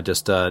you want to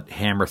just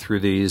hammer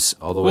through these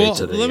all the way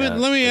to the.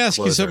 Let me ask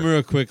you something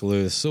real quick,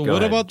 Lewis. So,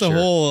 what about the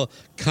whole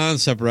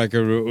concept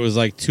record? It was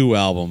like 2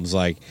 albums,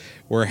 like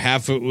where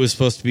half of it was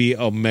supposed to be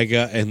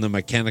Omega and the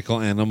Mechanical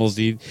Animals.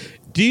 Do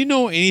you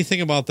know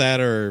anything about that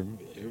or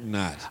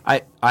not?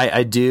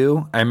 I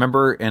do. I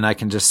remember, and I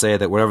can just say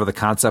that whatever the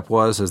concept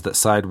was, is that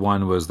side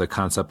 1 was the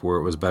concept where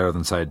it was better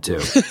than side 2.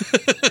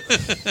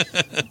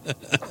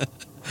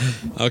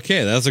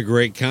 Okay, that's a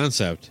great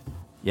concept.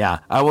 Yeah,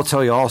 I will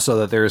tell you also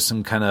that there is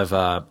some kind of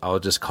I'll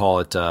just call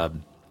it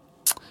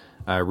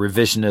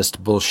revisionist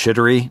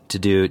bullshittery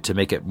to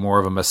make it more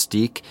of a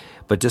mystique.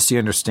 But just so you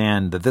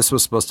understand that this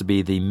was supposed to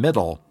be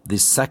the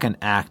second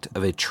act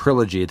of a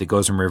trilogy that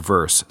goes in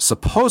reverse.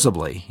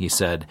 Supposedly, he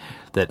said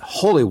that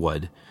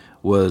Hollywood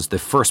was the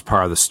first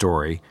part of the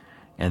story,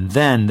 and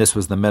then this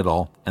was the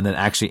middle, and then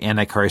actually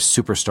Antichrist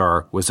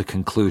Superstar was a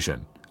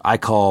conclusion. I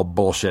call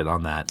bullshit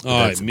on that.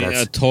 That's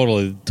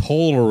total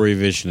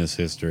revisionist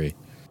history.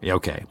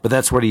 Okay, but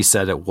that's what he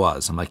said it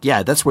was. I'm like,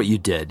 yeah, that's what you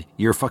did.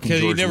 You're fucking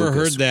George Lucas. Because you never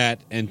Lucas. heard that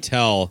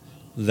until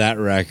that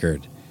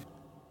record.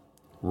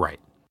 Right.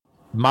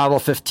 Model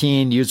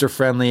 15,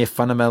 user-friendly,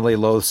 fundamentally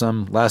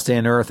loathsome. Last Day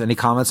on Earth. Any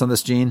comments on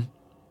this, Gene?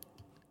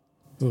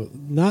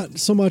 Not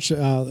so much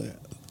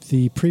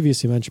the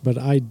previous you mentioned, but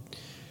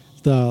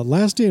The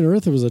Last Day on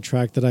Earth was a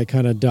track that I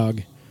kind of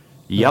dug.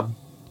 Yep.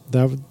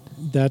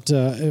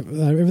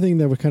 Everything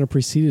that kind of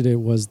preceded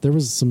it there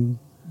was some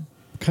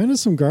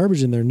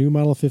garbage in there. New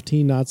Model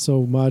 15, not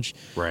so much.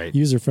 Right.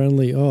 User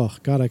friendly. Oh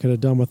God, I could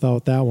have done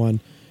without that one.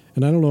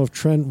 And I don't know if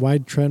Trent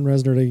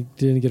Reznor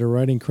didn't get a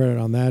writing credit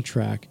on that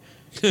track,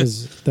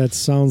 because that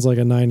sounds like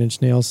a Nine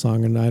Inch Nails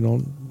song, and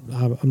I'm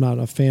not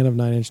a fan of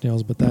Nine Inch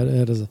Nails, but that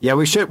is. Yeah,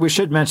 we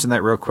should mention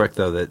that real quick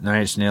though, that Nine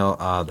Inch Nails,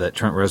 that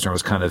Trent Reznor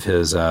was kind of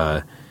his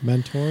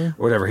mentor,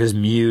 whatever, his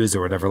muse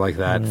or whatever like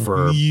that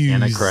for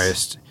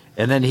Antichrist.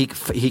 And then he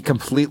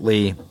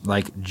completely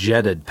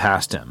jetted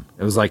past him.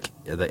 It was and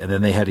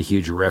then they had a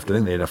huge rift. I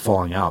think they had a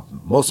falling out,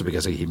 mostly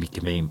because he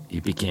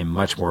became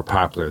much more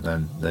popular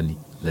than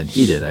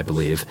he did, I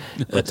believe.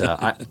 But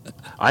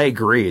I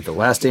agree. The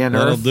Last Day on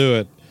Earth. That'll do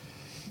it.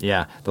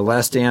 Yeah, The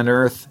Last Day on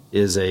Earth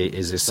is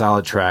a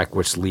solid track,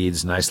 which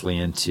leads nicely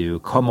into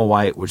Coma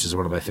White, which is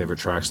one of my favorite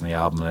tracks on the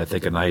album, and I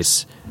think a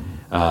nice,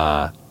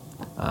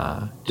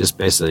 just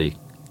basically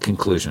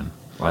conclusion.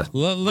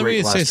 Let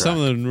me say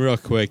something real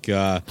quick,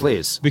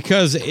 please,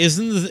 because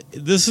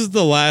this is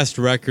the last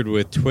record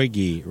with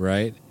Twiggy,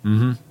 right?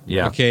 Mm-hmm.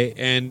 Yeah. Okay,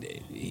 and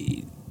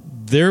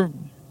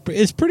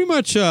it's pretty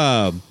much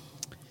I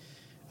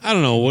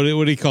don't know what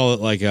do you call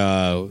it,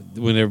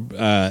 when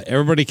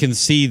everybody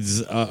concedes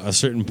a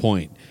certain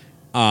point.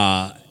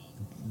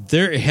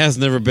 There has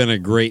never been a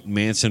great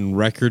Manson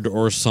record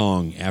or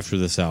song after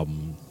this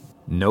album.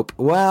 Nope.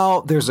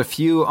 Well, there's a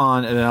few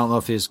on, and I don't know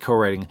if he's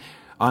co-writing.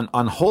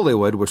 On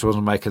Hollywood, which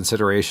wasn't my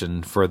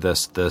consideration for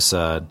this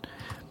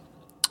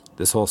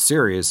whole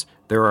series,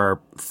 there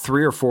are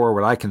 3 or 4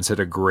 what I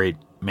consider great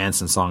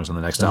Manson songs on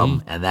the next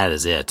album, and that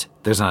is it.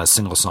 There's not a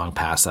single song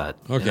past that.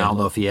 Okay. And I don't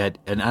know if he had,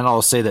 and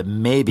I'll say that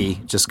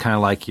maybe, just kind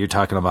of like you're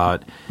talking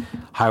about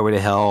Highway to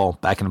Hell,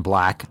 Back in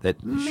Black,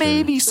 that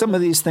maybe some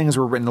of these things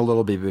were written a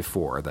little bit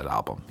before that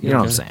album. You know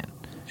what I'm saying?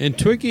 And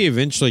Twiggy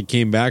eventually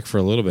came back for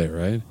a little bit,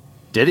 right?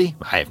 Did he?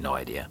 I have no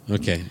idea.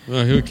 Okay.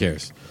 Well, who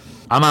cares?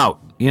 I'm out.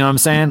 You know what I'm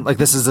saying?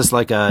 That's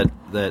what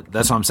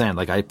I'm saying.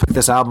 I picked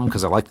this album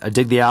because I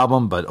dig the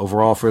album, but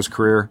overall for his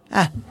career,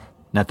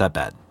 not that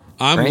bad.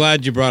 I'm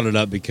glad you brought it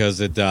up because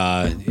it's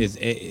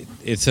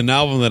an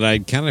album that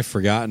I'd kind of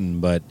forgotten,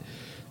 but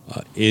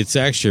it's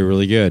actually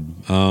really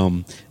good.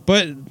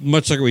 But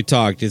much like we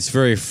talked, it's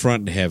very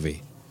front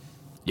heavy.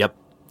 Yep,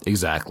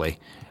 exactly.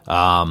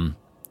 But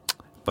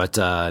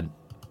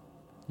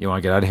you want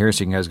to get out of here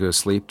so you can guys go to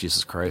sleep?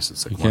 Jesus Christ,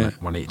 it's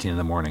 1:18 in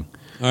the morning.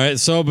 All right,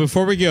 so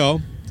before we go,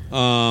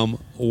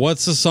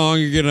 what's the song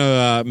you're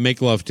gonna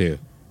make love to?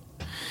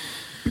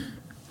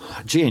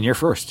 Gene, you're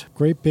first.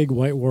 Great Big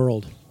White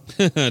World.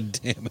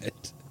 Damn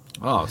it!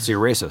 Oh, so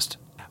you're racist.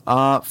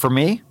 For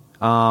me,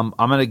 I'm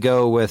gonna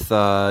go with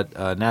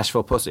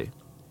Nashville Pussy.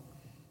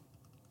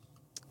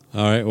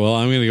 All right. Well,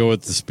 I'm gonna go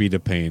with The Speed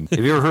of Pain.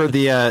 Have you ever heard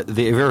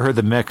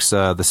the mix,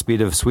 The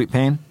Speed of Sweet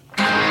Pain?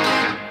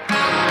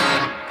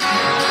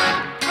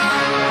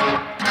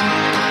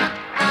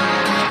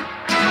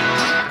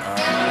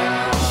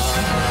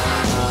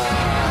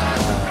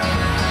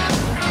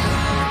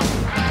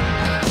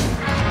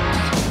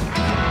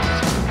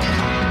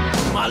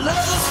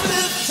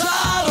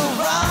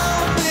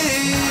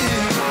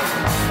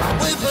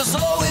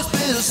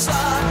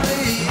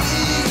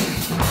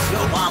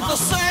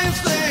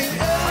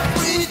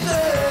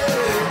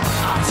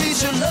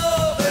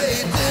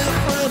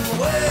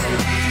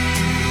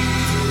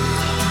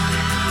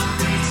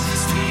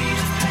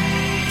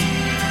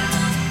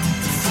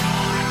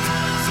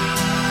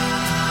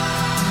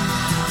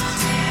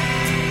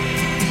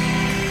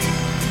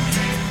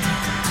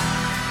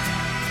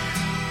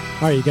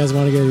 All right, you guys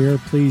want to get here?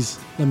 Please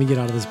let me get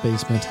out of this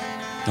basement.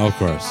 Of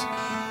course.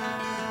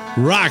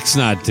 Rock's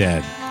not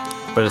dead.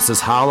 But it's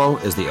as hollow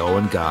as the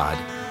Owen God.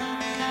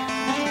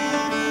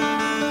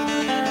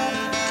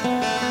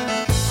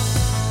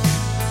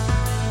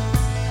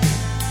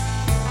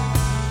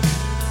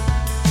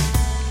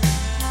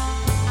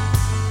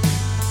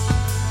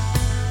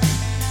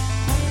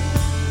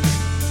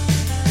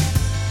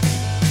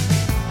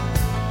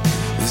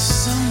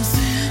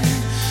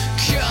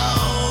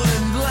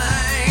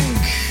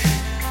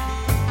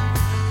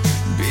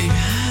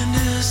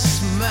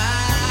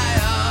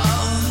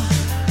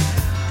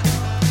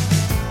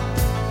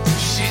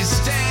 She's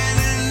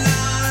standing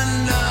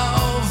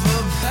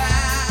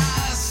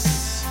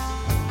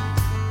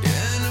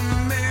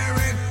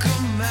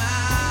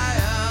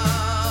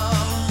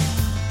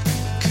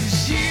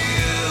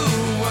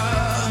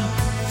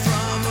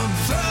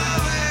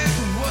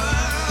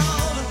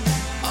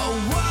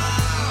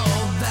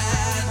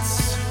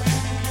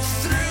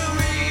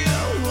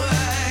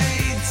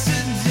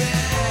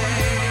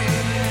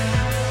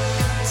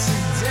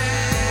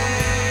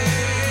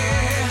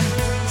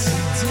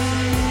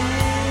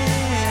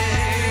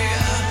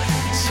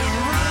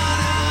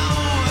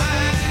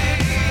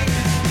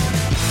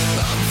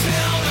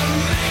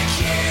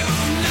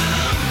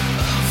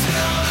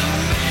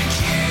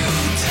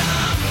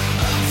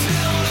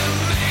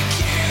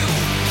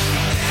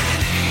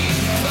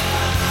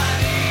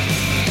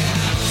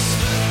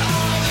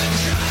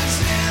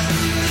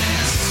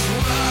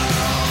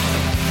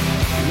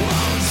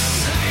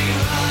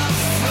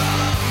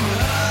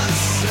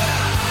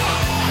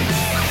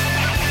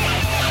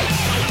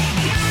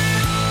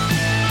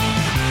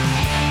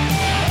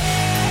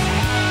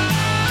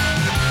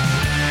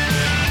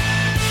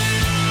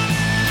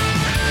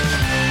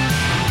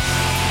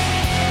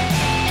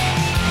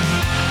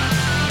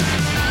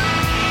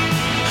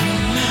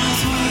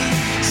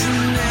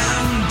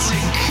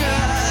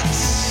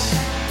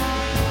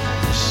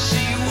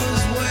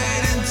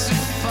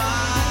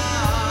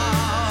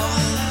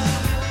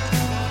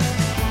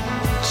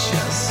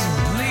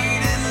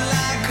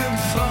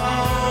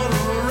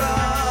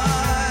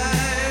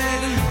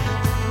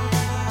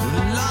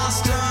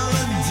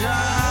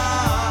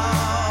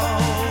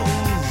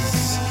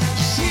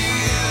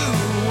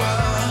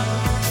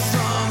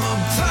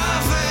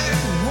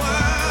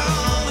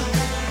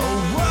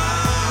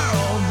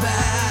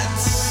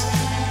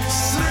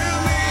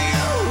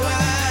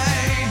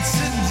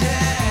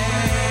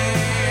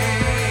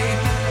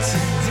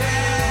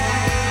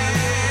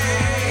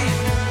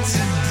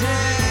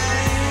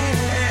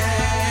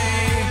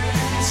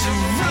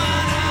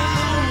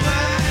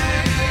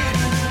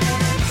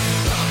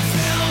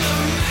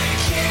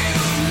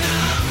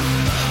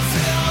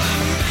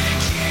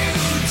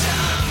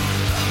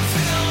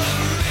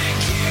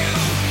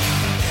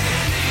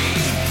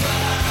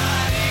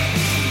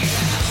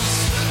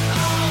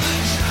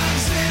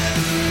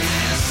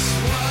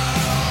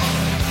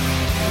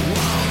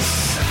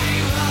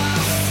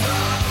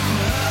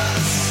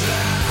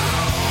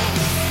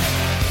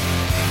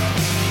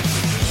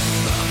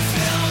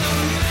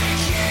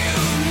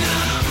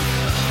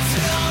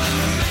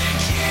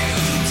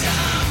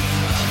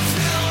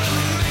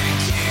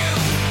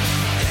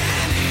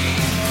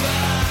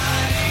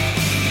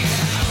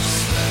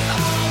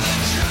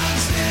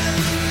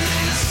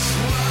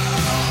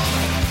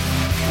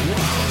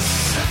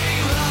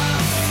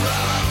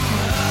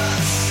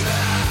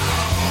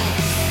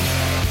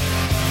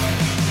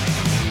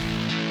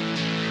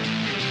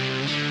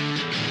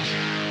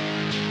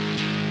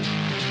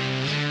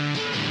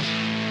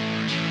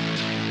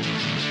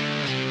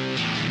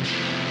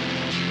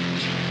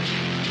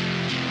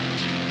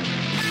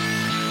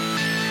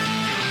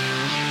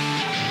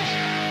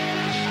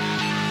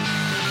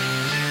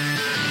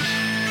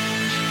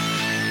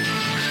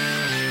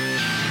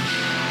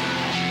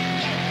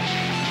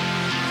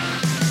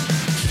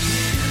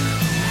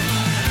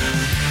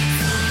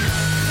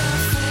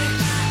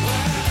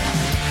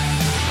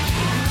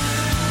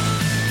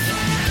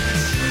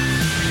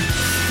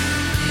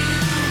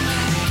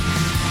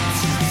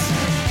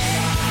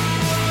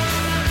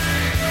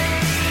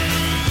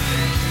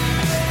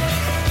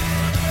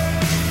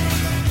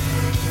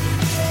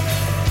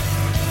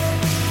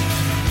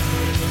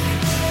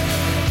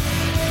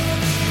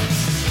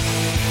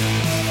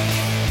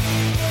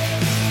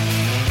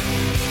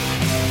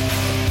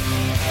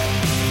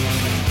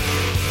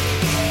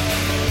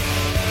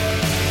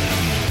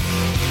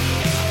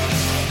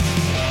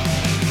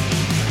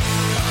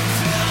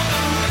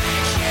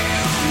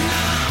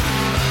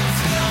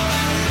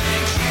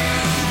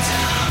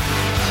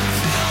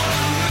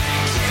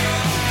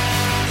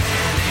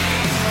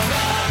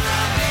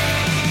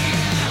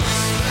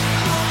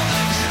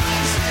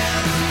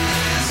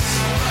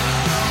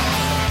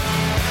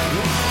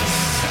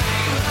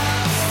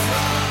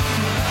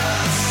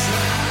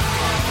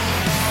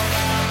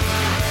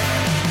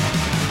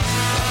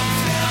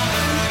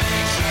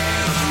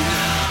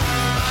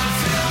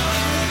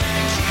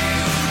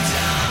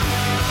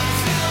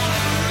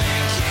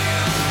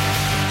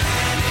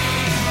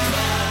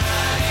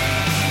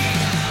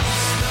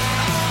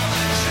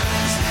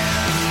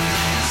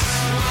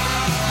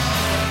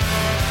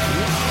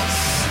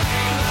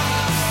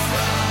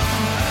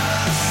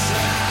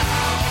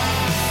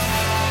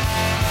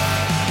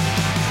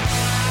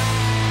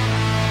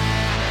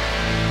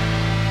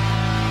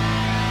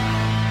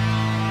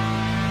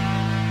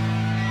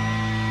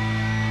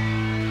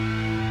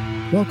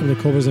Welcome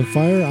to Cobras and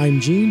Fire. I'm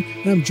Gene,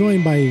 and I'm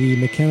joined by the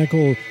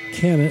mechanical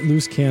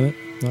loose cannon.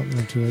 No,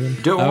 not too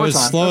late. Do it one I more would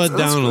time. slow it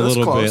down a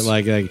little close. bit,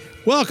 like,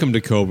 welcome to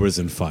Cobras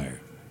and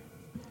Fire.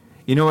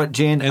 You know what,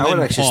 Gene? And I would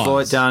then actually slow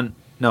it pause. down.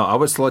 No, I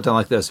would slow it down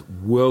like this.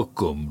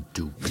 Welcome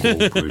to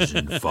Cobras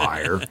and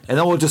Fire. And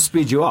then we'll just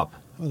speed you up.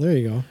 Oh, there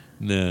you go.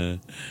 Nah.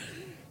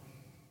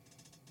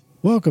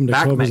 Welcome to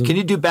Cobras and Can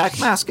you do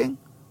backmasking?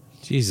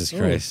 Jesus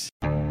Christ.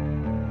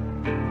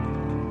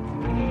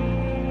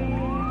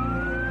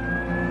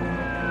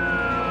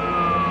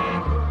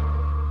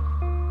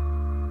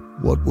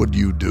 What would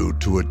you do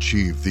to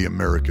achieve the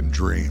American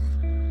dream?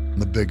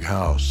 The big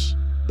house,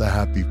 the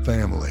happy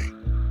family,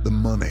 the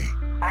money.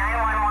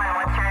 911,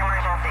 what's your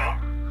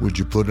emergency? Would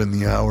you put in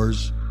the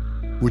hours?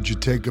 Would you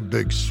take a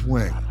big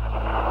swing?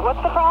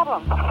 What's the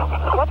problem?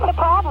 What's the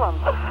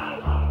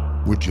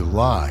problem? Would you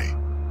lie?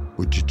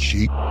 Would you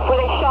cheat? Were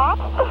they shot?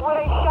 Were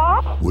they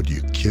shot? Would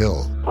you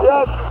kill?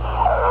 Yes.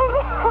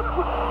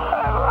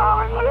 My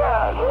mom is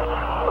dead.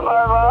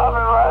 My mom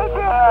is right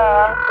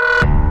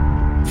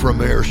there. From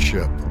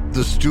Airship,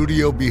 the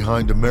studio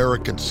behind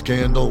American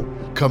Scandal,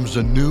 comes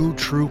a new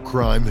true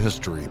crime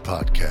history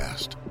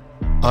podcast.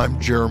 I'm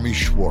Jeremy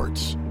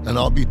Schwartz, and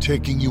I'll be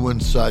taking you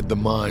inside the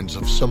minds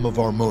of some of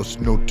our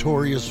most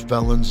notorious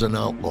felons and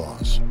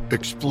outlaws,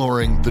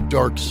 exploring the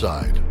dark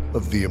side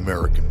of the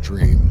American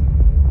dream.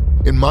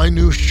 In my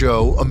new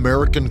show,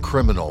 American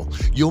Criminal,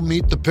 you'll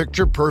meet the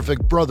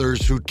picture-perfect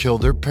brothers who'd kill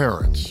their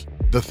parents,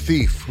 the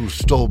thief who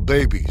stole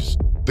babies,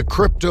 the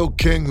crypto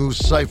king who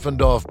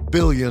siphoned off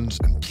billions,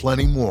 and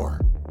plenty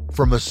more.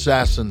 From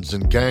assassins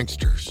and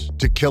gangsters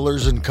to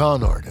killers and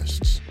con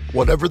artists.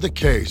 Whatever the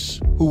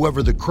case,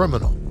 whoever the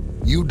criminal,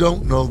 you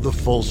don't know the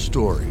full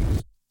story.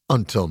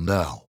 Until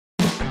now.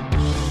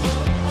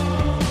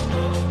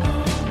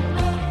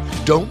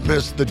 Don't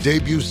miss the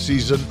debut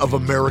season of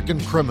American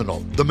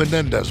Criminal, The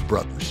Menendez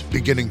Brothers,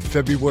 beginning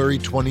February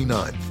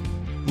 29th.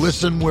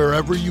 Listen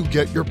wherever you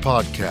get your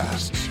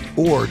podcasts,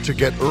 or to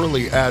get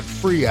early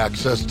ad-free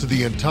access to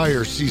the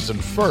entire season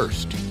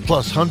first,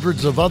 plus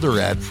hundreds of other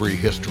ad-free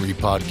history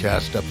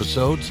podcast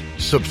episodes,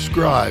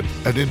 subscribe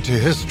at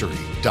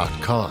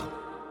intohistory.com.